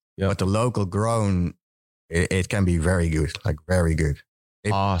well. Yep. But the local grown, it can be very good, like very good.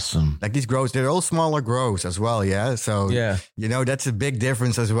 Awesome. Like these grows, they're all smaller grows as well. Yeah. So, you know, that's a big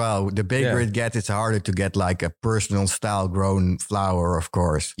difference as well. The bigger it gets, it's harder to get like a personal style grown flower, of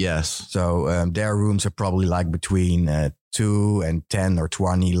course. Yes. So their rooms are probably like between 2 and 10 or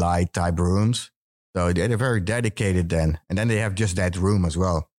 20 light type rooms. So they're very dedicated then. And then they have just that room as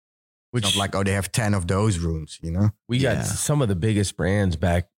well. Which not like, they have 10 of those rooms, you know? We got some of the biggest brands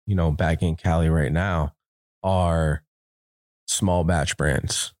back in Cali right now are small batch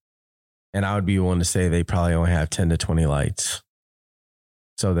brands. And I would be willing to say they probably only have 10 to 20 lights.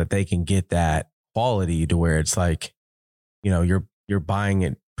 so that they can get that quality to where it's like, you're buying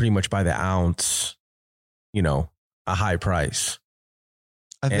it pretty much by the ounce, a high price.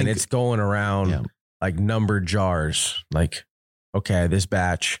 And it's going around like numbered jars. Like, okay, this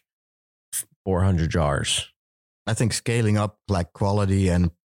batch, 400 jars. I think scaling up like quality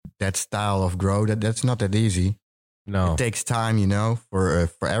and that style of grow, that's not that easy. No. It takes time, for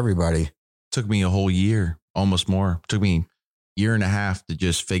everybody. Took me a whole year, almost more. Took me a year and a half to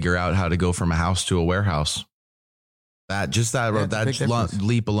just figure out how to go from a house to a warehouse. That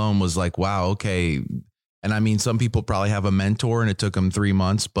leap alone was like, wow, okay. And I mean, some people probably have a mentor and it took them 3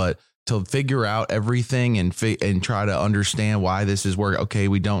 months, but to figure out everything and try to understand why this is working. Okay,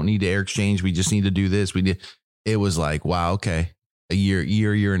 we don't need to air exchange. We just need to do this. It was like, wow, okay. A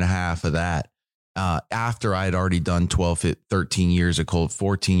year and a half of that. After I had already done 14 years of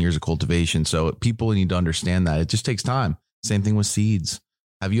cultivation. So people need to understand that it just takes time. Same thing with seeds.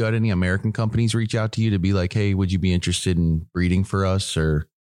 Have you had any American companies reach out to you to be like, hey, would you be interested in breeding for us or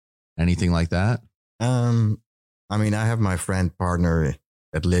anything like that? I mean, I have my friend partner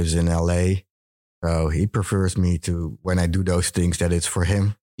that lives in LA. So he prefers me to, when I do those things, that it's for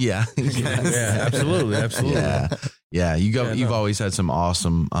him. Yeah. Yeah, absolutely. Yeah. You've always had some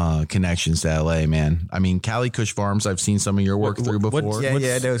awesome connections to LA, man. I mean, Cali Kush Farms, I've seen some of your work through before.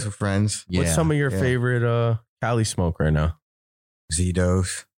 Yeah, those are friends. What's some of your favorite Cali smoke right now?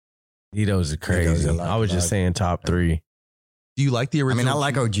 Zetos. Zetos are crazy. I was just saying top 3. Do you like the original? I mean, I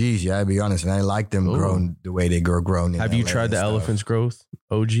like OGs, I'll be honest. And I like them grown the way they grown. Have you tried the Elephant's Growth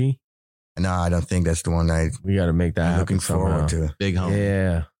OG? No, I don't think that's the one we got to make that happen. Looking forward to. Big home.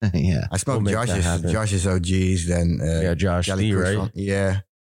 Yeah. Yeah. I smoked Josh's OGs, then Josh D, right? Yeah.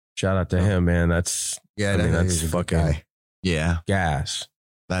 Shout out to him, man. That's fucking guy. Yeah. Gas.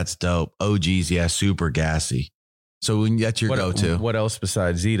 That's dope. OGs, yeah, super gassy. So that's your go-to. What else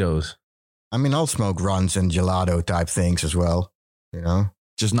besides Zetos? I mean, I'll smoke runs and gelato type things as well.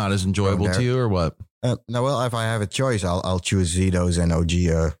 Just not as enjoyable to you, or what? No, well, if I have a choice, I'll choose Zetos and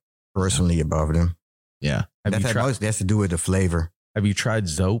OG personally above them. Yeah, that has to do with the flavor. Have you tried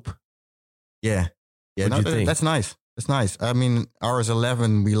Zope? Yeah. That's nice. That's nice. I mean,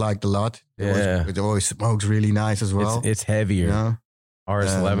 RS11 we liked a lot. It always smokes really nice as well. It's heavier.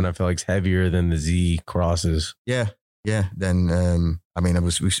 RS11 I feel like it's heavier than the Z crosses. Yeah. Then I mean,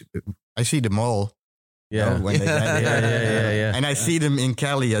 I see them all. Yeah. When they yeah. And I see them in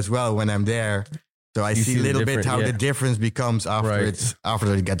Cali as well when I'm there. So I see a little bit how the difference becomes after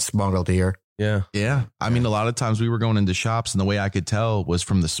it gets smuggled here. Yeah. Yeah. I mean, a lot of times we were going into shops and the way I could tell was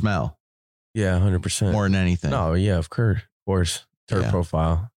from the smell. Yeah, 100%. More than anything. No, yeah, of course. Terp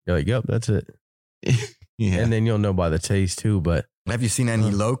profile. You're like, yep, that's it. Yeah. And then you'll know by the taste too. But have you seen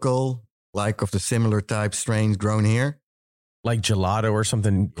any local, like of the similar type strains grown here? Like gelato or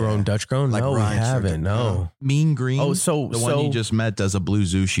something grown, Dutch grown? Like no, we haven't. No. Mean Green. Oh, so the one you just met does a Blue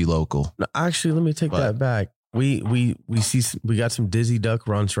Zushi local. No, actually, let me take that back. We got some Dizzy Duck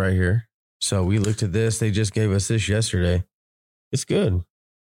runts right here. So we looked at this. They just gave us this yesterday. It's good.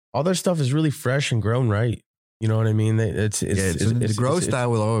 All their stuff is really fresh and grown right. You know what I mean? The grow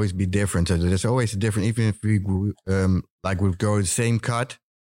style will always be different. There's always a different, even if we we grow the same cut.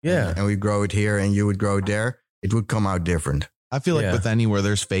 Yeah. And we grow it here and you would grow it there. It would come out different. I feel like with anywhere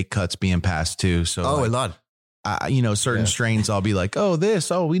there's fake cuts being passed too. So a lot. Certain strains I'll be like,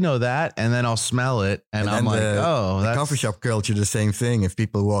 we know that. And then I'll smell it. And I'm like, that's coffee shop culture, the same thing. If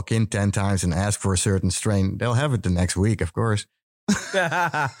people walk in 10 times and ask for a certain strain, they'll have it the next week, of course.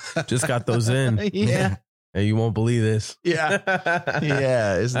 Just got those in. Yeah. And you won't believe this. Yeah.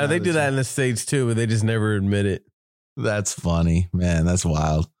 Yeah. They do that in the States too, but they just never admit it. That's funny, man. That's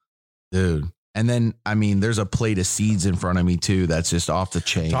wild, dude. And then, I mean, there's a plate of seeds in front of me too. That's just off the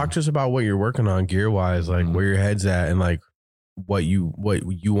chain. Talk to us about what you're working on gear wise, like where your head's at and like what you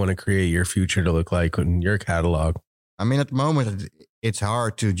want to create your future to look like in your catalog. I mean, at the moment, it's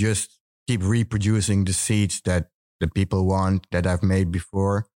hard to just keep reproducing the seeds that the people want that I've made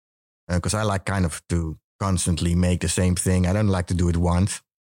before. Because I like kind of to constantly make the same thing. I don't like to do it once.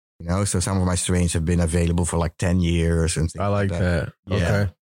 So some of my strains have been available for like 10 years. And I like that. Yeah.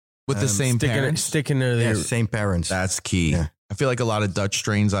 Okay. With the same parents? Sticking to their same parents. That's key. Yeah. I feel like a lot of Dutch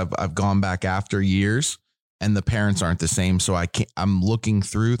strains I've gone back after years and the parents aren't the same. So I'm looking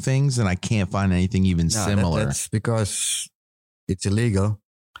through things and I can't find anything even similar. That's because it's illegal.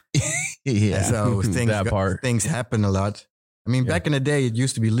 Yeah. So things happen a lot. I mean, back in the day, it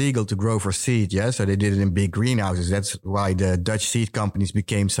used to be legal to grow for seed. Yeah. So they did it in big greenhouses. That's why the Dutch seed companies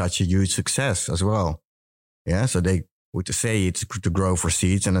became such a huge success as well. Yeah. So they would say it's to grow for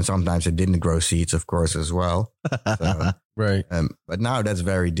seeds. And then sometimes it didn't grow seeds, of course, as well. So Right. But now that's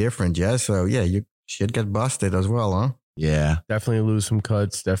very different. Yeah. So yeah, you should get busted as well, huh? Yeah. Definitely lose some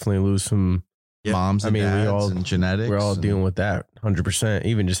cuts. Definitely lose some. Yeah. Moms and dads and genetics. We're all dealing with that 100%.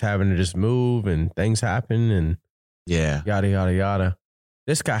 Even just having to just move and things happen and yeah, yada, yada, yada.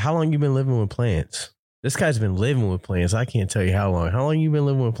 This guy, how long you been living with plants? This guy's been living with plants. I can't tell you how long. How long you been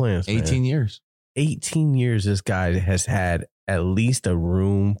living with plants? 18 years. 18 years. This guy has had at least a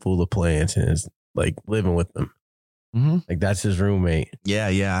room full of plants and is like living with them. Mm-hmm. Like that's his roommate. Yeah.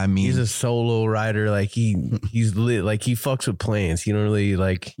 I mean, he's a solo writer. Like he's lit. Like he fucks with plants. You don't really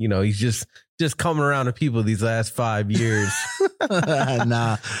like, he's just coming around to people these last 5 years.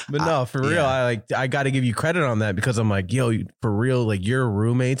 Nah, but no, for real. I got to give you credit on that because I'm like, yo, for real. Like your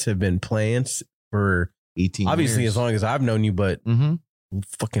roommates have been plants for 18 obviously years. as long as I've known you, but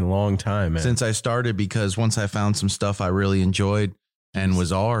fucking long time, man. Since I started, because once I found some stuff I really enjoyed and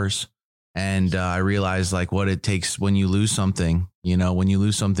was ours. And I realized like what it takes when you lose something, when you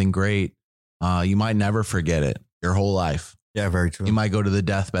lose something great, you might never forget it your whole life. Yeah, very true. You might go to the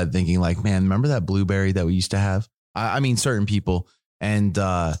deathbed thinking like, man, remember that blueberry that we used to have? I mean, certain people. And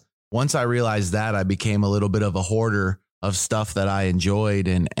once I realized that, I became a little bit of a hoarder of stuff that I enjoyed.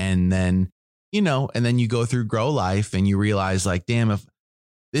 And then, and then you go through Grow Life and you realize like, damn, if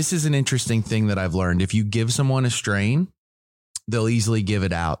this is an interesting thing that I've learned. If you give someone a strain, they'll easily give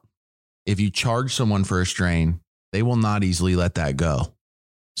it out. If you charge someone for a strain, they will not easily let that go.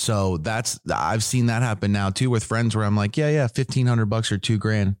 So I've seen that happen now too with friends where I'm like, yeah, $1,500 or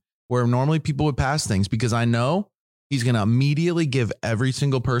 $2,000, where normally people would pass things because I know he's going to immediately give every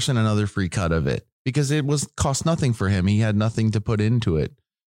single person another free cut of it because it cost nothing for him. He had nothing to put into it.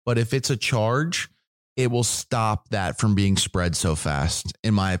 But if it's a charge, it will stop that from being spread so fast,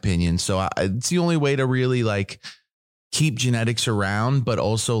 in my opinion. So it's the only way to really like keep genetics around, but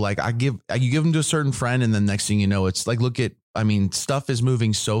also like you give them to a certain friend and then next thing you know, it's like, stuff is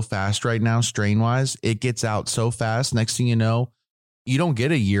moving so fast right now, strain wise, it gets out so fast. Next thing you know, you don't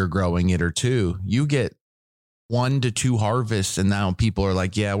get a year growing it or two, you get 1 to 2 harvests. And now people are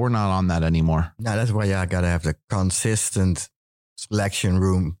like, yeah, we're not on that anymore. No, that's why I got to have the consistent selection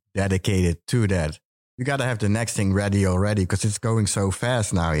room dedicated to that. You got to have the next thing ready already because it's going so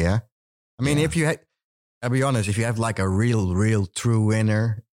fast now. Yeah. I mean, if you I'll be honest, if you have like a real true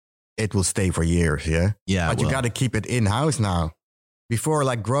winner, it will stay for years. Yeah. Yeah. But you got to keep it in house now. Before,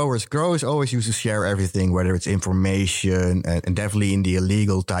 like growers always used to share everything, whether it's information and definitely in the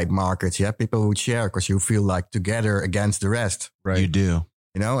illegal type markets. Yeah. People would share because you feel like together against the rest. Right. You do.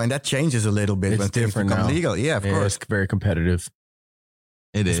 And that changes a little bit it's when things become now. legal. Yeah, of course. It's very competitive.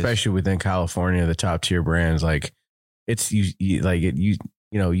 It is. Especially within California, the top tier brands, like it's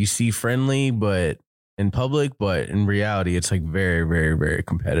you see friendly, but in public, but in reality, it's like very, very, very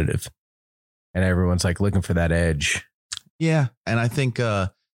competitive. And everyone's like looking for that edge. Yeah. And I think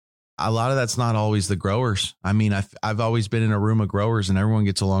a lot of that's not always the growers. I mean, I've always been in a room of growers and everyone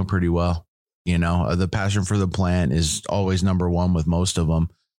gets along pretty well. The passion for the plant is always number one with most of them.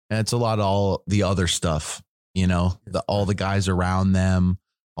 And it's a lot of all the other stuff, all the guys around them,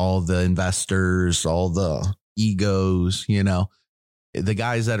 all the investors, all the egos, the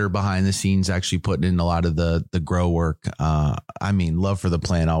guys that are behind the scenes actually putting in a lot of the grow work. Love for the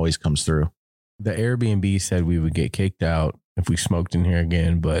plant always comes through. The Airbnb said we would get kicked out if we smoked in here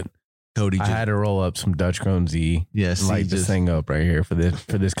again, but Cody I had to roll up some Dutch Grown Z. Yes, and light this thing up right here for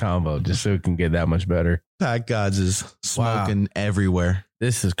this combo, just so it can get that much better. Pack Gods is smoking everywhere.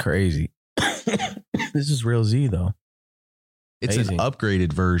 This is crazy. This is real Z though. It's amazing. An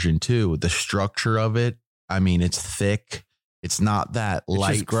upgraded version too. The structure of it, it's thick. It's not that it's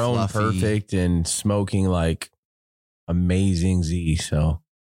light, just grown fluffy. perfect and smoking like amazing Z. So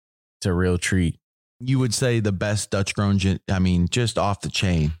it's a real treat. You would say the best Dutch grown, just off the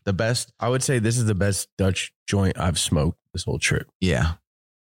chain. The best. I would say this is the best Dutch joint I've smoked this whole trip. Yeah.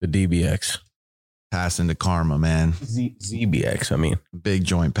 The DBX. Pass into Karma, man. ZBX, Big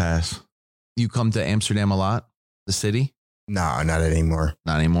joint pass. You come to Amsterdam a lot? The city? No, not anymore.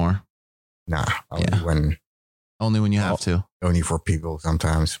 Not anymore? Nah. Only when you have to. Only for people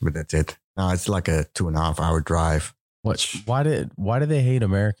sometimes, but that's it. No, it's like a 2.5 hour drive. Why do they hate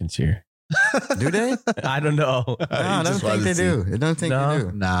Americans here? Do they? I don't know. No, I don't think they do. I don't think they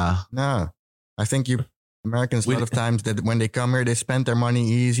do. Nah. No. I think Americans, a lot of times that when they come here, they spend their money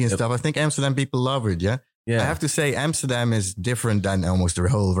easy and stuff. I think Amsterdam people love it. Yeah. Yeah. I have to say Amsterdam is different than almost the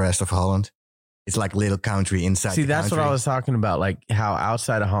whole rest of Holland. It's like little country inside. See, that's country. what I was talking about. Like how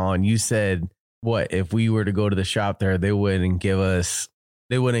outside of Holland, you said, what, if we were to go to the shop there, they wouldn't give us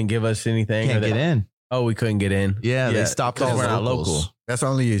anything. Can't get in. Oh, we couldn't get in. Yeah, they stopped because all we're not locals. local. There's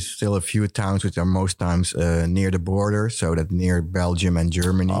only still a few towns which are most times near the border, so that near Belgium and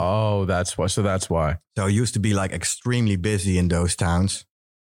Germany. Oh, that's why. So that's why. So it used to be like extremely busy in those towns.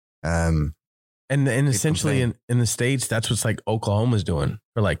 And essentially in the States, that's what's like Oklahoma's doing,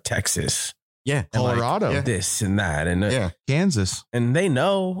 or like Texas, Yeah, and like Colorado, this and that, and Kansas. and they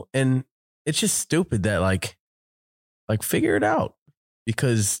know, and it's just stupid that like figure it out,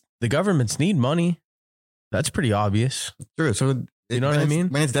 because the governments need money. That's pretty obvious. true. So You know what I mean?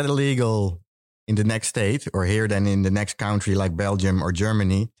 When it's that illegal in the next state, or here then in the next country like Belgium or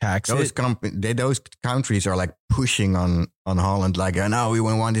Germany, Tax those it. those countries are like pushing on Holland, like, no, we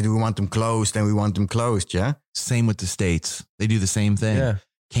want them closed, and we want them closed. Yeah, Same with the states. They do the same thing. Yeah.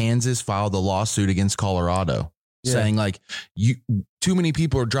 Kansas filed a lawsuit against Colorado saying like too many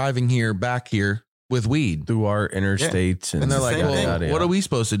people are driving back here with weed Through our interstates, and they're the like, same thing. well, what are we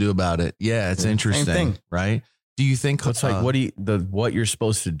supposed to do about it? Yeah, it's Same interesting, thing. right? Do you think It's like what you're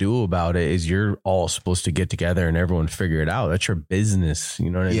supposed to do about it is you're all supposed to get together and everyone figure it out. That's your business. You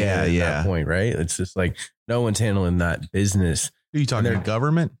know what I mean? Yeah, At yeah. that point, right? It's just like no one's handling that business. Are you talking they're- about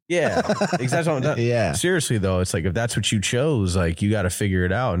government? Yeah, exactly. Yeah. Seriously though, it's like if that's what you chose, like you got to figure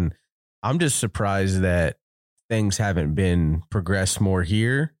it out. And I'm just surprised that things haven't been progressed more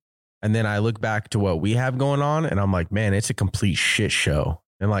here. And then I look back to what we have going on, and I'm like, man, it's a complete shit show.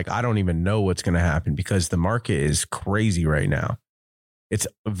 And like, I don't even know what's going to happen because the market is crazy right now. It's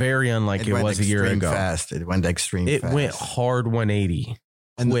very unlike it went was a year extreme ago. Fast. It went extreme. It fast. went hard 180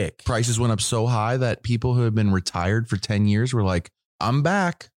 And the quick. prices went up so high that people who have been retired for 10 years were like, I'm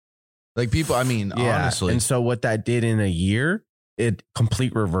back. Like people, I mean, honestly, And so what that did in a year, it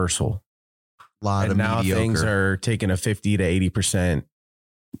complete reversal. a lot And of now mediocre. things are taking a 50 to 80%,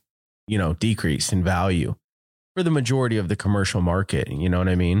 decrease in value for the majority of the commercial market. You know what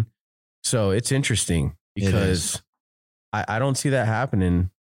I mean? So it's interesting because I don't see that happening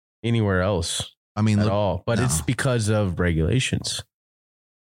anywhere else I mean, at look, all. But no. it's because of regulations.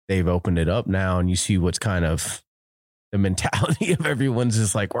 They've opened it up now, and you see what's kind of the mentality of everyone's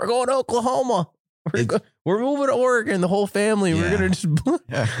just like, we're going to Oklahoma. We're moving to Oregon, the whole family. Yeah. We're going to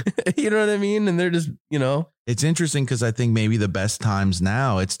just, you know what I mean? And they're just, it's interesting because I think maybe the best times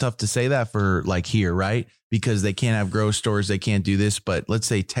now, it's tough to say that for like here, right? Because they can't have grow stores. They can't do this. But let's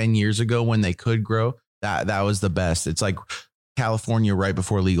say 10 years ago when they could grow, that was the best. It's like California right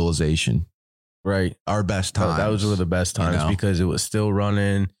before legalization. right. Our best times. Those were the best times because it was still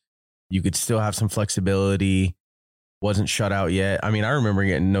running. You could still have some flexibility. Wasn't shut out yet. I mean, I remember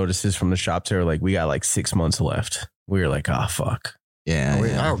getting notices from the shops. They were like, we got like 6 months left. We were like, oh, fuck.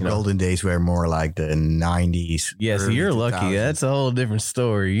 Yeah. Our golden days were more like the 90s. Yeah, so early you're lucky. 2000s. That's a whole different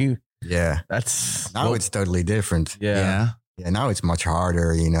story. Yeah. That's Now it's totally different. yeah, Yeah. Now it's much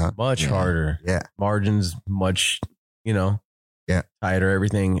harder, much Yeah. harder. Yeah. Margins much, Yeah. tighter.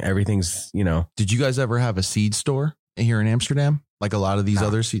 Everything's, Did you guys ever have a seed store here in Amsterdam? Like a lot of these No.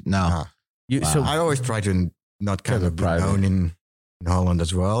 other seed? No. No. You, Wow. so I always try to not kind Kind of of be private. known in Holland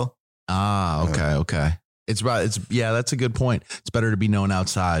as well. Ah, okay. It's right. That's a good point. It's better to be known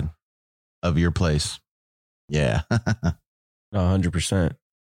outside of your place. Yeah. 100%.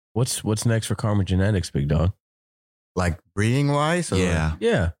 What's next for Karma Genetics, big dog? Like breeding wise? Yeah.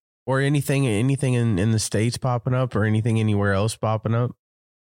 Yeah. Or anything in the States popping up or anything anywhere else popping up?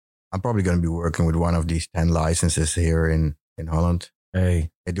 I'm probably going to be working with one of these 10 licenses here in Holland.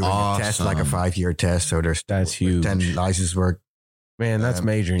 Hey, They're doing a test, like a Awesome. 5-year test. So there's That's huge. 10 licenses work. man, that's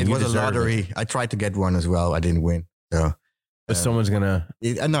major. and It you was a deserve lottery. it. I tried to get one as well. I didn't win. So But someone's gonna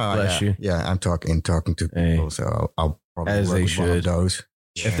no, Bless you. Yeah, I'm talking to Hey. people. So I'll probably As work they with one of should. those.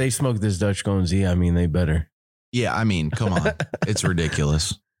 if they smoke this Dutch Gold Z, I mean they better. Yeah. I mean, come on. It's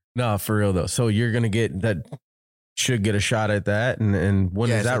ridiculous. No, for real though. So you're gonna get that. Should get a shot at that, and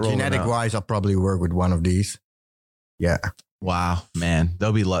when is that rolling genetic out? wise, I'll probably work with one of these. Yeah. Wow, man.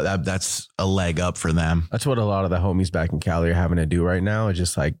 They'll be that's a leg up for them. That's what a lot of the homies back in Cali are having to do right now. Is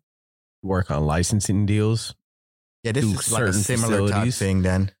just like work on licensing deals. Yeah, this Do is like a certain similar type facilities. thing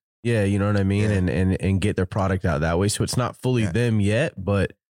then. Yeah, you know what I mean, Yeah. and get their product out that way. So it's not fully Yeah. them yet,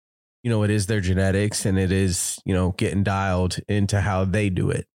 but it is their genetics, and it is getting dialed into how they do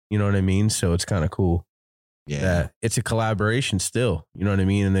it. You know what I mean? So it's kind of cool. Yeah. That it's a collaboration still. You know what I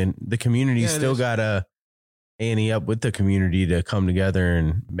mean? And then the community Yeah, it still is. gotta ante up with the community to come together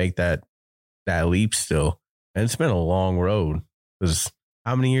and make that leap still. And it's been a long road because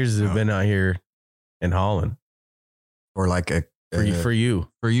how many years has it Oh. been out here in Holland Or like a for you? For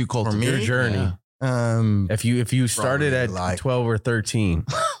you, For you, Colt, For me? your journey. Yeah. If you started Probably at like- 12 or 13,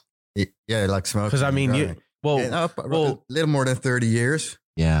 yeah, like smoking. because I mean, growing. well, Yeah, no, well, a little more than 30 years.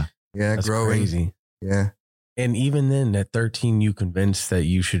 Yeah. Yeah, that's growing. crazy. Yeah. And even then, at 13, you convinced that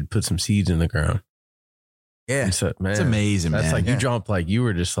you should put some seeds in the ground. Yeah. And so, man, It's amazing, that's man. like Yeah. you jumped like you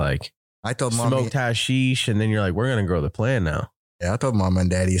were just like I told mommy, smoked hashish, and then you're like, we're gonna grow the plant now. I told mom and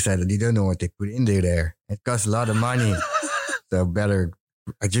daddy, said that you don't know what they put into there. It costs a lot of money. So better,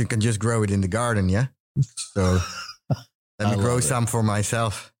 you can just grow it in the garden, yeah? So let I me grow love it. some for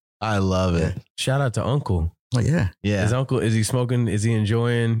myself. I love it. Shout out to Uncle. Oh, yeah. Yeah. His uncle, is he smoking? Is he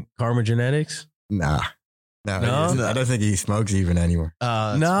enjoying Karma Genetics? Nah. No, No? I don't think he smokes even anymore.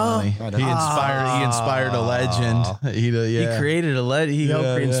 That's No. funny. He inspired a legend. He created a legend. He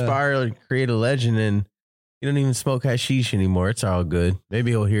helped inspire and create a legend, and he don't even smoke hashish anymore. It's all good. Maybe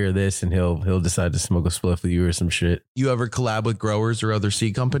he'll hear this and he'll decide to smoke a spliff with you or some shit. You ever collab with growers or other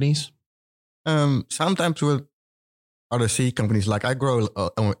seed companies? Sometimes with other seed companies, like I grow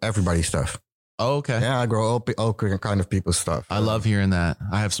everybody's stuff. Oh, okay. Yeah, I grow all kind of people's stuff. I love hearing that.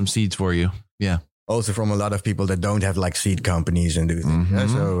 I have some seeds for you. Yeah. Also from a lot of people that don't have like seed companies and do things. Yeah, Mhm.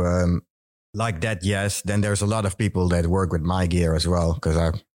 so like that, yes. Then there's a lot of people that work with my gear as well because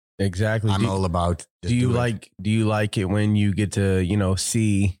Exactly. I'm all about. Do you like it when you get to,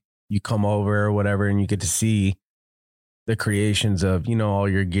 see, you come over or whatever and you get to see the creations of, all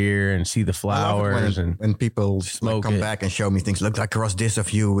your gear and see the flowers when people smoke come it. back and show me things. Look, I crossed this of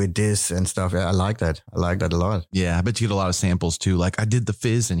you with this and stuff. Yeah, I like that. I like that a lot. Yeah. I bet you get a lot of samples too. Like I did the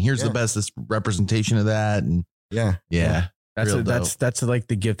fizz and here's the best representation of that. And Yeah. yeah. Real that's like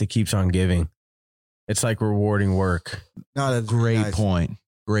the gift that keeps on giving. It's like rewarding work. No, that's Great nice. point.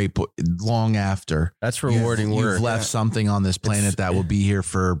 Great point. Long after That's rewarding work. you've left something on this planet that will be here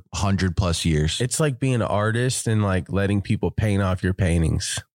for 100+ years. It's like being an artist and like letting people paint off your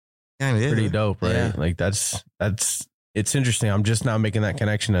paintings. Yeah, it is. Pretty dope, right? Yeah. Like that's it's interesting. I'm just now making that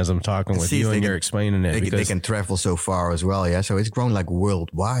connection as I'm talking with See if you they and can- you're explaining it They because can travel so far as well. Yeah. So it's grown like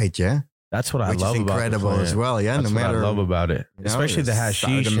worldwide. Yeah. that's what I Which love is about the incredible plant. as well. Yeah. That's no what matter I love about it, you know, especially the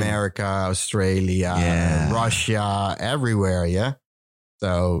hashish. South and- America, Australia, Yeah. Russia, everywhere. Yeah.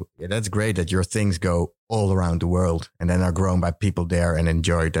 So yeah, that's great that your things go all around the world and then are grown by people there and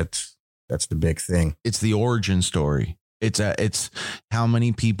enjoyed. That's the big thing. It's the origin story. It's how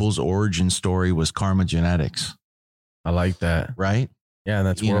many people's origin story was Karma Genetics, I like that. right? Yeah, and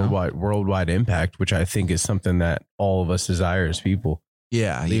that's You know? worldwide impact, which I think is something that all of us desire as people.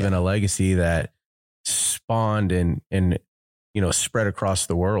 Yeah. Leaving a legacy that spawned and spread across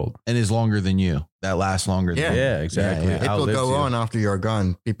the world. And is longer than you. That lasts longer than Yeah, you. exactly. Yeah, It will Outlives go you. on after you're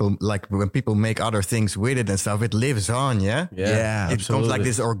gone. People like when people make other things with it and stuff, it lives on. Yeah. Yeah, It becomes like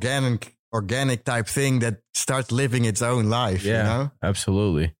this organic type thing that starts living its own life. Yeah. You know?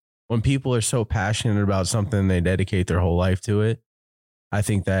 Absolutely. When people are so passionate about something, they dedicate their whole life to it. I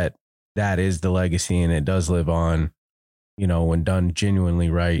think that is the legacy, and it does live on, when done genuinely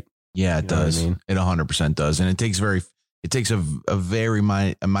right. Yeah, it You know what I does. mean? It 100% does. And it takes a very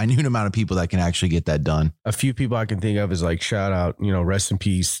minute amount of people that can actually get that done. A few people I can think of is like, shout out, rest in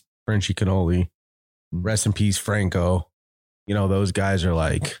peace, Frenchy Cannoli, rest in peace, Franco. Those guys are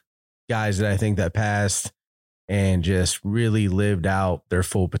like guys that I think that passed and just really lived out their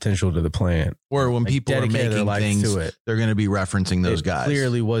full potential to the plant. Or when Like, people are dedicated their making lives things, to it. they're going to be referencing those It guys.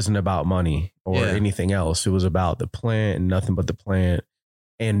 clearly wasn't about money or Yeah. anything else. It was about the plant and nothing but the plant,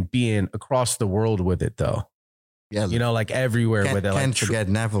 and being across the world with it, though. Yeah. Like everywhere with it. Can't Like, forget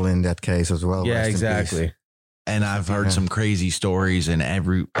Neville in that case as well. yeah, Rest in peace. exactly. And I've heard Yeah. some crazy stories, and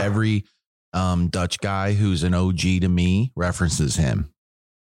every Dutch guy who's an OG to me references him.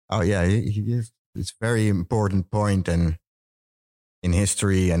 Oh yeah, he is. It's a very important point and in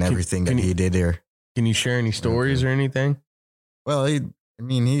history and everything can that he did here. Can you share any stories or anything? Well, he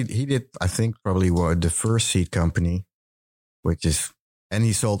did. I think probably the first seed company, and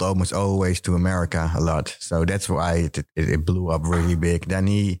he sold almost always to America a lot. So that's why it blew up really big. Then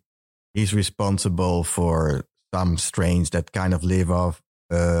he's responsible for some strains that kind of live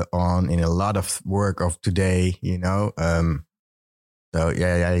on in a lot of work of today. So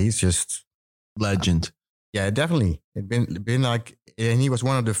yeah, he's just Legend. yeah, definitely. It been like, and he was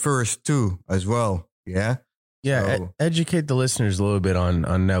one of the first too as well. Yeah. Yeah, So- educate the listeners a little bit on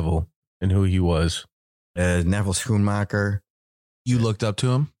Neville and who he was. Neville Schoenmaker. You looked up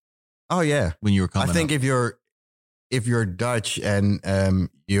to him Oh yeah. when you were coming I think up. if you're Dutch and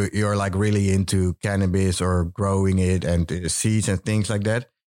you're like really into cannabis or growing it and seeds and things like that,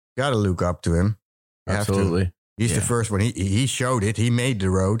 you gotta look up to him. You have to. Absolutely. He's the Yeah. first one. He showed it. He made the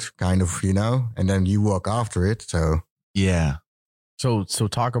road, kind of, and then you walk after it. So Yeah. So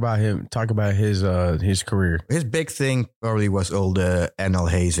talk about him. Talk about his career. his big thing probably was all the NL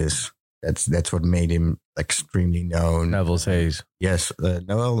hazes. That's what made him extremely known. Neville's Haze. Yes,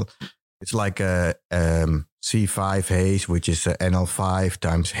 Noel. It's like a C5 haze, which is a NL5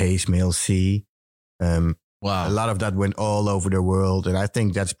 times haze male C. Wow. A lot of that went all over the world, and I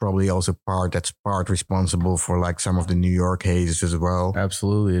think that's probably also part responsible for like some of the New York hazes as well.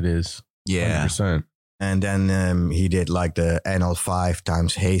 Absolutely, it is. Yeah. 100%. And then he did like the NL5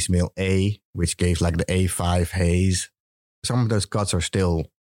 times haze male A, which gave like the A5 haze. Some of those cuts are still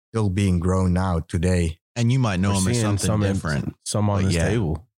being grown now today. And you might know We're them as seeing something different. Some on But this yeah.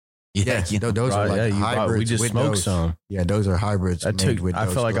 table. Yeah. You know, those are like hybrids. We just with smoked those. some. Yeah, those are hybrids. I with felt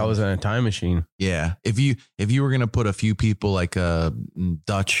those like I was in a time machine. yeah. If you were going to put a few people like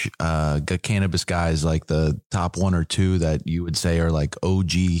Dutch cannabis guys, like the top one or two that you would say are like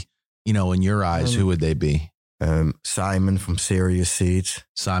OG, you know, in your eyes, who would they be? Simon from Serious Seeds.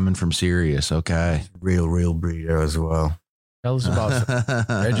 Simon from Sirius. Okay. Real breeder as well. Tell us about,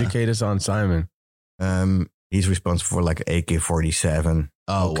 educate us on Simon. He's responsible for like AK-47.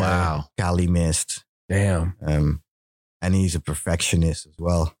 Oh, wow. Cali Mist. Damn. And he's a perfectionist as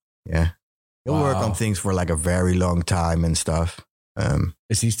well. Yeah. He'll work on things for like a very long time and stuff.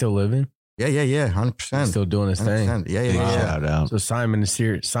 Is he still living? Yeah. 100%. He's still doing his thing. 100%. Yeah. Big shout out. So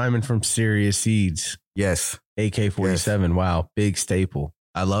Simon from Serious Seeds, Yes. AK-47. Yes. Wow, big staple.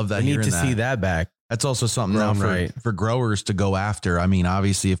 I love that. I need hearing to see that back. That's also something now Grown for growers to go after. I mean,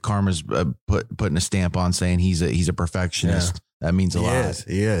 obviously, if Karma's putting a stamp on saying he's a perfectionist, that means a lot.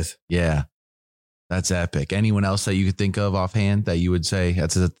 He is. Yeah, that's epic. Anyone else that you could think of offhand that you would say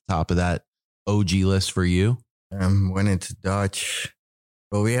that's at the top of that OG list for you? When it's Dutch,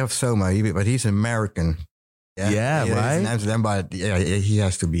 well, we have Soma, but he's American. Yeah, He's right? in Amsterdam, but yeah, he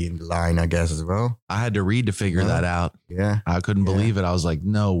has to be in the line, I guess, as well. I had to read to figure that out. Yeah. I couldn't believe it. I was like,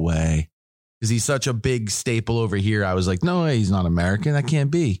 no way. Because he's such a big staple over here. I was like, no way, he's not American. That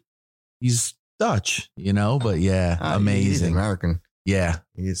can't be. He's Dutch, you know? But yeah, He's amazing. American. Yeah.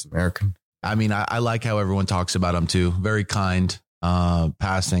 He is American. I mean, I like how everyone talks about him too. Very kind,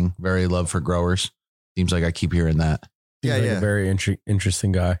 passing, very love for growers. Seems like I keep hearing that. He's like a very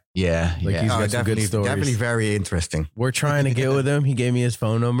interesting guy. Yeah. Like yeah. he's got some good stories. Definitely very interesting. We're trying to get with him. He gave me his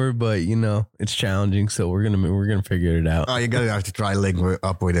phone number, but you know it's challenging. So we're gonna figure it out. Oh, you're gonna have to try link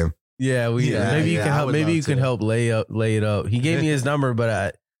up with him. Yeah, maybe you can help. Maybe you can help lay it up. He gave me his number,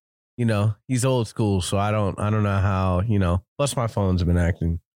 but he's old school, so I don't know how. Plus my phone's been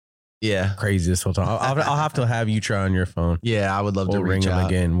acting crazy this whole time. I'll have to have you try on your phone. Yeah, I would love to ring him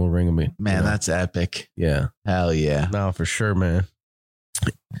again. We'll ring him again. Man, that's epic. Yeah, hell yeah. No, for sure, man.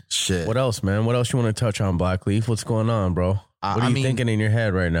 Shit. What else, man? What else you want to touch on, Blackleaf? What's going on, bro? What are you thinking in your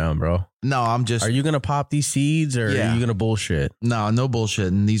head right now, bro? No, I'm just. Are you gonna pop these seeds or are you gonna bullshit? No bullshit.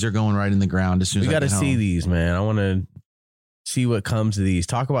 And these are going right in the ground as soon as we got to see these, man. I want to see what comes of these.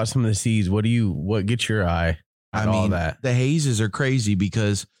 Talk about some of the seeds. What gets your eye? All that. The hazes are crazy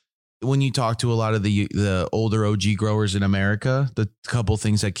because when you talk to a lot of the older OG growers in America, the couple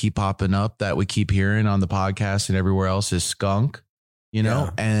things that keep popping up that we keep hearing on the podcast and everywhere else is skunk,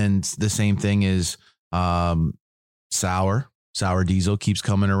 and the same thing is sour diesel keeps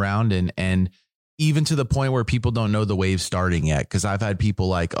coming around and even to the point where people don't know the wave's starting yet. Cause I've had people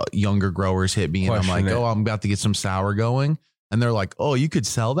like younger growers hit me and I'm like, oh, I'm about to get some sour going. And they're like, oh, you could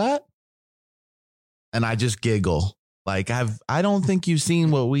sell that? And I just giggle. Like I don't think you've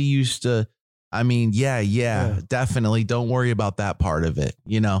seen what we used to. I mean, yeah, definitely. Don't worry about that part of it.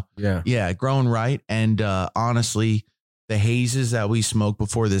 Yeah. Grown right. And honestly, the hazes that we smoked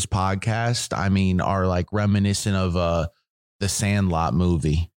before this podcast, I mean, are like reminiscent of the Sandlot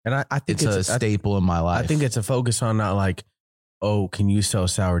movie. And I think it's a staple in my life. I think it's a focus on not like, oh, can you sell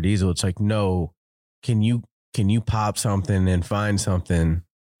sour diesel? It's like, no, can you pop something and find something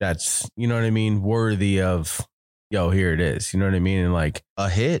that's, you know what I mean, worthy of, yo, here it is. You know what I mean? And like a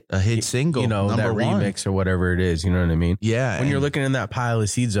hit single, that remix or whatever it is. You know what I mean? Yeah. When you're looking in that pile of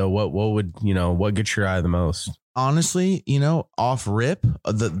seeds, though, what would, what gets your eye the most? Honestly, off rip,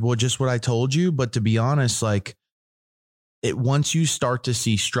 just what I told you. But to be honest, like once you start to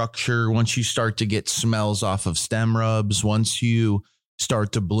see structure, once you start to get smells off of stem rubs, once you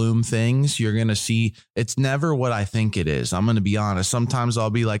start to bloom things, you're going to see it's never what I think it is. I'm going to be honest. Sometimes I'll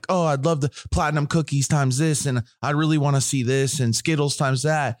be like, oh, I'd love the platinum cookies times this. And I really want to see this and Skittles times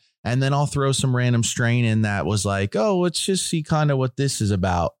that. And then I'll throw some random strain in that was like, oh, let's just see kind of what this is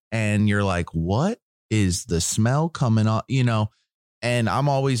about. And you're like, what is the smell coming up? And I'm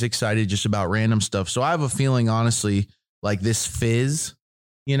always excited just about random stuff. So I have a feeling, honestly, like this fizz,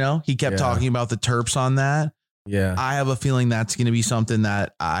 he kept talking about the terps on that. Yeah. I have a feeling that's going to be something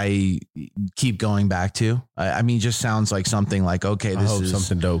that I keep going back to. I mean, just sounds like something like, okay, I hope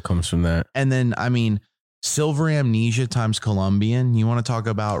something dope comes from that. And then, I mean, Silver Amnesia times Colombian. You want to talk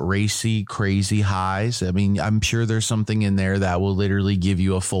about racy, crazy highs? I mean, I'm sure there's something in there that will literally give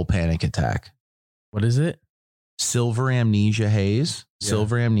you a full panic attack. What is it? Silver Amnesia haze. Yeah.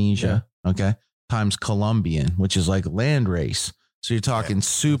 Silver Amnesia. Okay. Times Colombian, which is like land race. So you're talking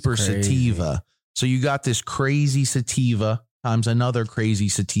super crazy. sativa. So you got this crazy sativa times another crazy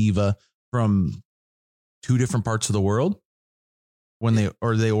sativa from 2 different parts of the world when they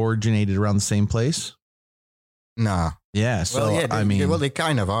originated around the same place. Nah. Yeah. So, Well, yeah, they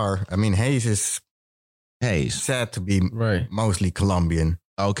kind of are. I mean, haze is haze. said to be Right. mostly Colombian.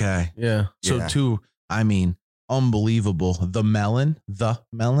 Okay. Yeah. So Yeah. Unbelievable. The melon.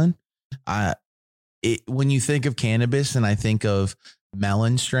 When you think of cannabis and I think of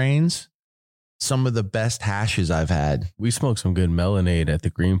melon strains, some of the best hashes I've had We smoked some good Melonade at the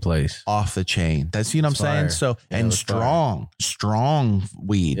Green Place. off the chain. That's, you know what I'm saying? Fire. So, Yeah, it and was strong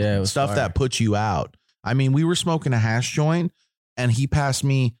weed, Yeah, it was stuff fire. that puts you out. I mean, we were smoking a hash joint and he passed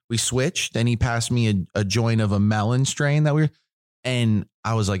me, we switched and he passed me a joint of a melon strain and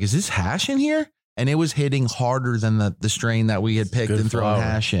I was like, is this hash in here? And it was hitting harder than the strain that we had picked Good and thrown flower.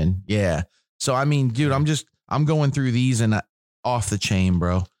 hash in. Yeah. So, I mean, dude, I'm going through these and off the chain,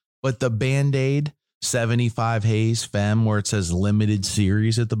 bro. But the Band-Aid 75 Haze Femme, where it says limited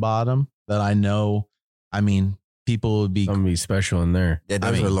series at the bottom, that I know, I mean, people would be, Something special in there. Yeah,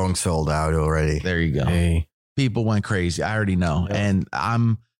 I those mean- are long sold out already. there you go. Hey. People went crazy. I already know. Yeah.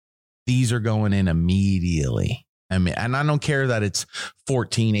 And these are going in immediately. I mean, and I don't care that it's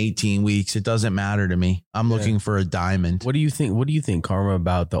 14, 18 weeks. It doesn't matter to me. I'm Yeah. looking for a diamond. What do you think, Karma,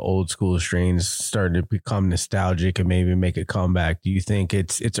 about the old school strains starting to become nostalgic and maybe make a comeback? Do you think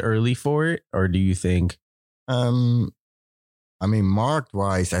it's early for it, or do you think? I mean, marked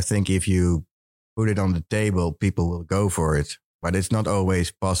wise, I think if you put it on the table, people will go for it. But it's not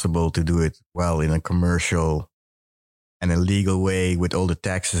always possible to do it well in a commercial and a legal way with all the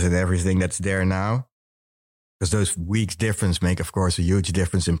taxes and everything that's there now. Because those weeks difference make, of course, a huge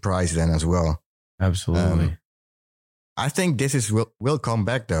difference in price then as well. Absolutely. I think this will come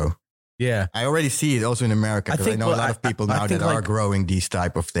back though. Yeah. I already see it also in America. I Because I think- know a well, lot of people I now think that are like- growing these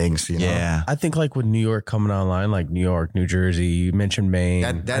type of things. You know? Yeah. I think like with New York coming online, like New York, New Jersey, you mentioned Maine.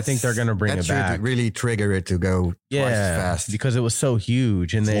 I think they're going to bring that it should back. really trigger it to go twice as Yeah. fast. Because it was so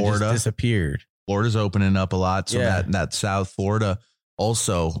huge and then it Florida. just disappeared. Florida's opening up a lot. So Yeah. that South Florida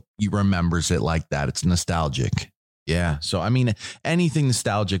also remembers it like that. It's nostalgic. Yeah. So, I mean, anything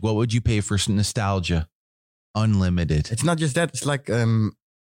nostalgic, what would you pay for nostalgia? Unlimited. It's not just that. It's like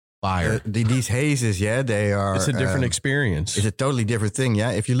Fire. these hazes. Yeah, they are. It's a different experience. It's a totally different thing.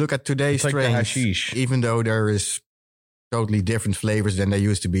 Yeah, if you look at today's It's like the strains, hashish. even though there is totally different flavors than there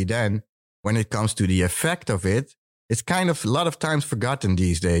used to be then, when it comes to the effect of it, it's kind of a lot of times forgotten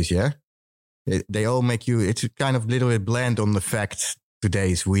these days. Yeah, they all make you. It's a kind of little bit bland on the fact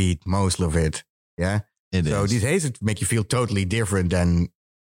today's weed, most of it. Yeah. So These hazes make you feel totally different than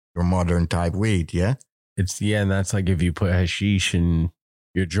your modern type weed. Yeah. And that's like if you put hashish in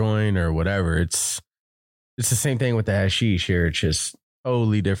your joint or whatever, it's the same thing with the hashish here. It's just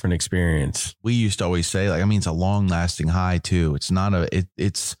totally different experience. we used to always say, like, I mean, it's a long lasting high too. It's not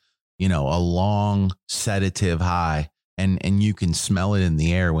it's, a long sedative high and you can smell it in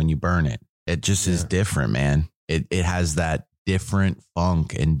the air when you burn it. It just is Yeah. different, man. It has that different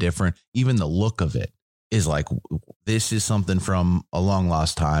funk and different, even the look of it is like, this is something from a long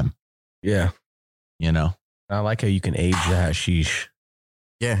lost time, Yeah. I like how you can age the hashish.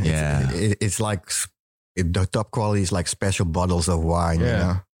 Yeah. It's like the top quality is like special bottles of wine. Yeah. You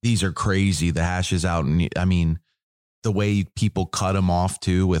know? These are crazy. The hash is out. And I mean, the way people cut them off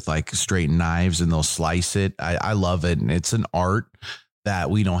too with like straight knives and they'll slice it. I love it. And it's an art that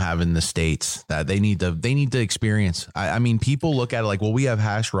we don't have in the States that they need to experience. I mean, people look at it like, well, we have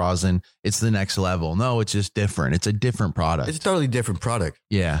hash rosin. It's the next level. No, it's just different. It's a different product. It's a totally different product.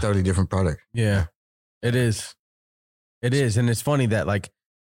 Yeah. Totally different product. Yeah, it is. It is. And it's funny that like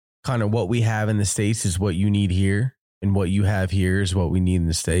kind of what we have in the States is what you need here. And what you have here is what we need in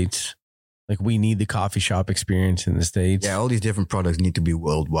the States. Like we need the coffee shop experience in the States. Yeah. All these different products need to be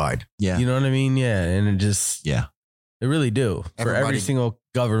worldwide. Yeah. You know what I mean? Yeah. And it just, Yeah. they really do. For every Everybody- single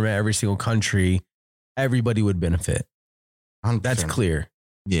government, every single country, everybody would benefit. 100%. That's clear.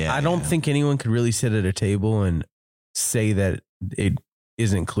 Yeah. I don't think anyone could really sit at a table and say that it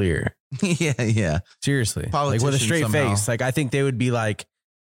isn't clear. yeah. Yeah. Seriously. Like with a Politicians straight somehow. face. Like I think they would be like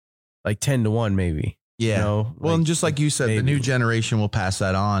 10-1 maybe. Yeah. You know? Well, and just like you said, the maybe. new generation will pass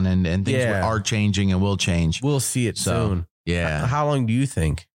that on and things Yeah. are changing and will change. We'll see it So, soon. Yeah. How long do you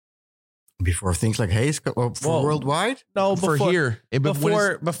think? Before things like haze for Well, worldwide. No, For here. But what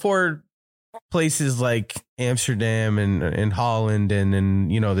is- before places like Amsterdam and Holland and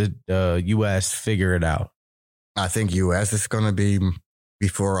the US figure it out? I think US is going to be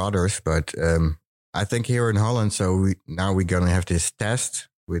before others, but I think here in Holland, so we're going to have this test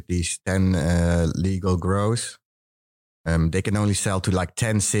with these 10 legal grows. They can only sell to like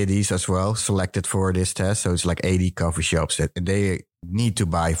 10 cities as well, selected for this test. So it's like 80 coffee shops that they need to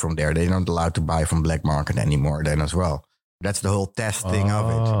buy from there. They're not allowed to buy from black market anymore then as well. That's the whole test thing of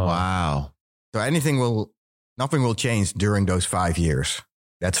it. Wow. So nothing will change during those 5 years.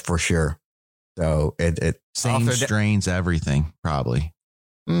 That's for sure. So same strains, everything probably.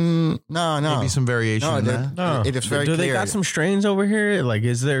 No. Maybe some variation in that. No. It is very Do clear. they got some strains over here? Like,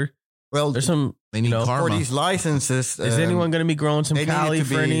 is there? Well, there's some. They need karma. for these licenses. Is anyone going to be growing some they Cali need to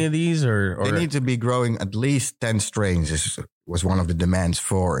for be- any of these, or They need to be growing at least 10 strains. Was one of the demands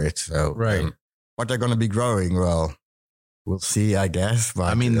for it. So Right. what they're going to be growing, well, we'll see, I guess. But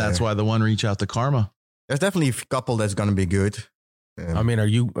I mean, that's why the one reach out to Karma. there's definitely a couple that's going to be good. I mean, are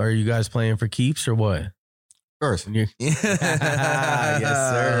you guys playing for keeps or what? Of course. Yes,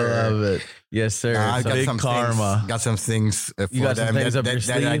 sir. I love it. Yes, sir. I got big some karma. Things, got some things for You got some them things up your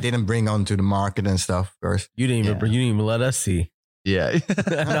that I sleeve? didn't bring onto the market and stuff. Of course. You didn't even let us see. Yeah.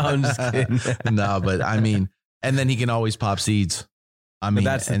 No, I'm just kidding. No, but I mean, and then he can always pop seeds. I mean,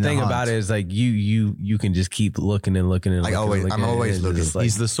 But that's the in thing hunt. about it is like you can just keep looking and looking and Like looking. always- and looking. I'm always It's looking. just like,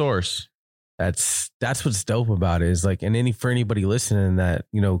 He's the source. that's what's dope about it is like, and for anybody listening that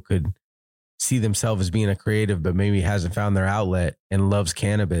could see themselves as being a creative, but maybe hasn't found their outlet and loves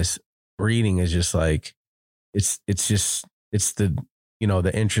cannabis, breeding is just like it's the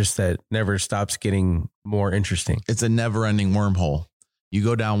the interest that never stops getting more interesting. It's a never ending wormhole. You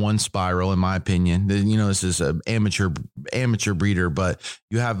go down one spiral, in my opinion. This is an amateur breeder, but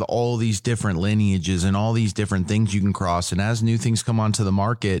you have all these different lineages and all these different things you can cross. And as new things come onto the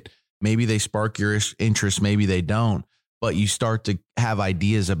market, maybe they spark your interest, maybe they don't. But you start to have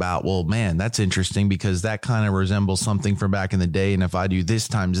ideas about, well, man, that's interesting because that kind of resembles something from back in the day. And if I do this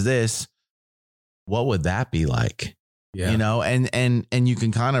times this, what would that be like? Yeah. And you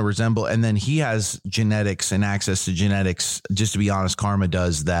can kind of resemble, and then he has genetics and access to genetics. Just to be honest, Karma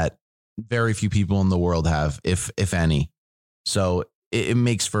does that very few people in the world have, if any. So it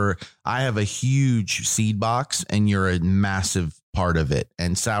makes for, I have a huge seed box and you're a massive part of it.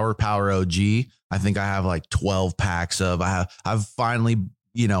 And Sour Power OG, I think I have like 12 packs of, I've finally,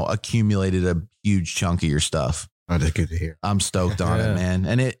 accumulated a huge chunk of your stuff. Oh, that's good to hear. I'm stoked on Yeah. it,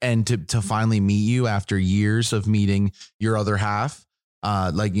 man. And to finally meet you after years of meeting your other half,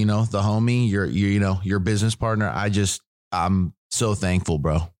 the homie, your business partner. I'm so thankful,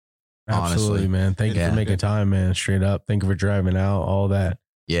 bro. Absolutely, Honestly. man. Thank you Yeah. for making time, man. Straight up. Thank you for driving out. All that.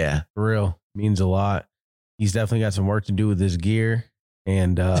 Yeah. For real. Means a lot. He's definitely got some work to do with his gear.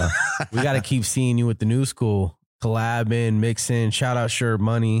 And we got to keep seeing you with the new school. Collabing, mixing. Shout out Sure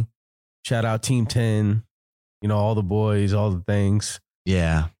Money. Shout out Team 10. All the boys, all the things.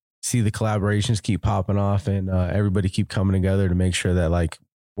 Yeah. See the collaborations keep popping off and everybody keep coming together to make sure that like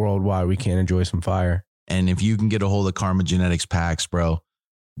worldwide we can enjoy some fire. And if you can get a hold of Karma Genetics packs, bro,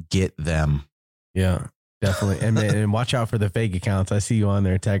 get them. Yeah, definitely. And watch out for the fake accounts. I see you on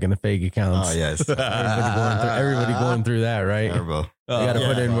there tagging the fake accounts. Oh, yes. Everybody going through that, right? Terrible. You got to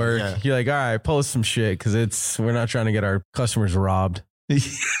put in work. Yeah. You're like, all right, post some shit because we're not trying to get our customers robbed.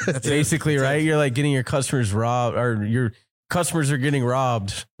 Basically, right? You're like getting your customers robbed, or your customers are getting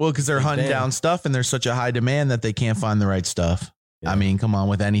robbed. Well, because they're Like, hunting damn. down stuff and there's such a high demand that they can't find the right stuff. Yeah. I mean, come on,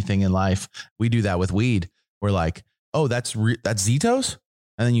 with anything in life, we do that with weed. We're like, oh, that's Zetos.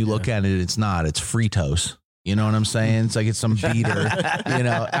 And then you look at it, it's not, it's Fritos. You know what I'm saying? It's like it's some beater,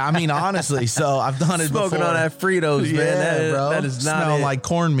 I mean, honestly, so I've done it Smoking before. on that Fritos, man. Yeah, bro. That is not Smell it. like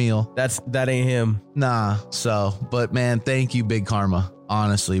cornmeal. That ain't him. Nah. So, but man, thank you, Big Karma.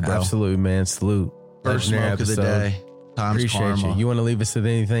 Honestly, bro. Absolutely, man. Salute. First Legendary smoke of the episode. day. Times Appreciate Karma. you. You want to leave us with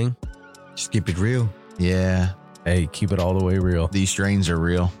anything? Just keep it real. Yeah. Hey, keep it all the way real. These strains are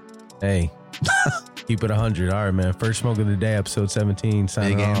real. Hey, keep it 100. All right, man. First smoke of the day, episode 17.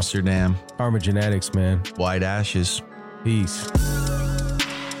 Signing Big off. Amsterdam. Karma Genetics, man. White ashes. Peace.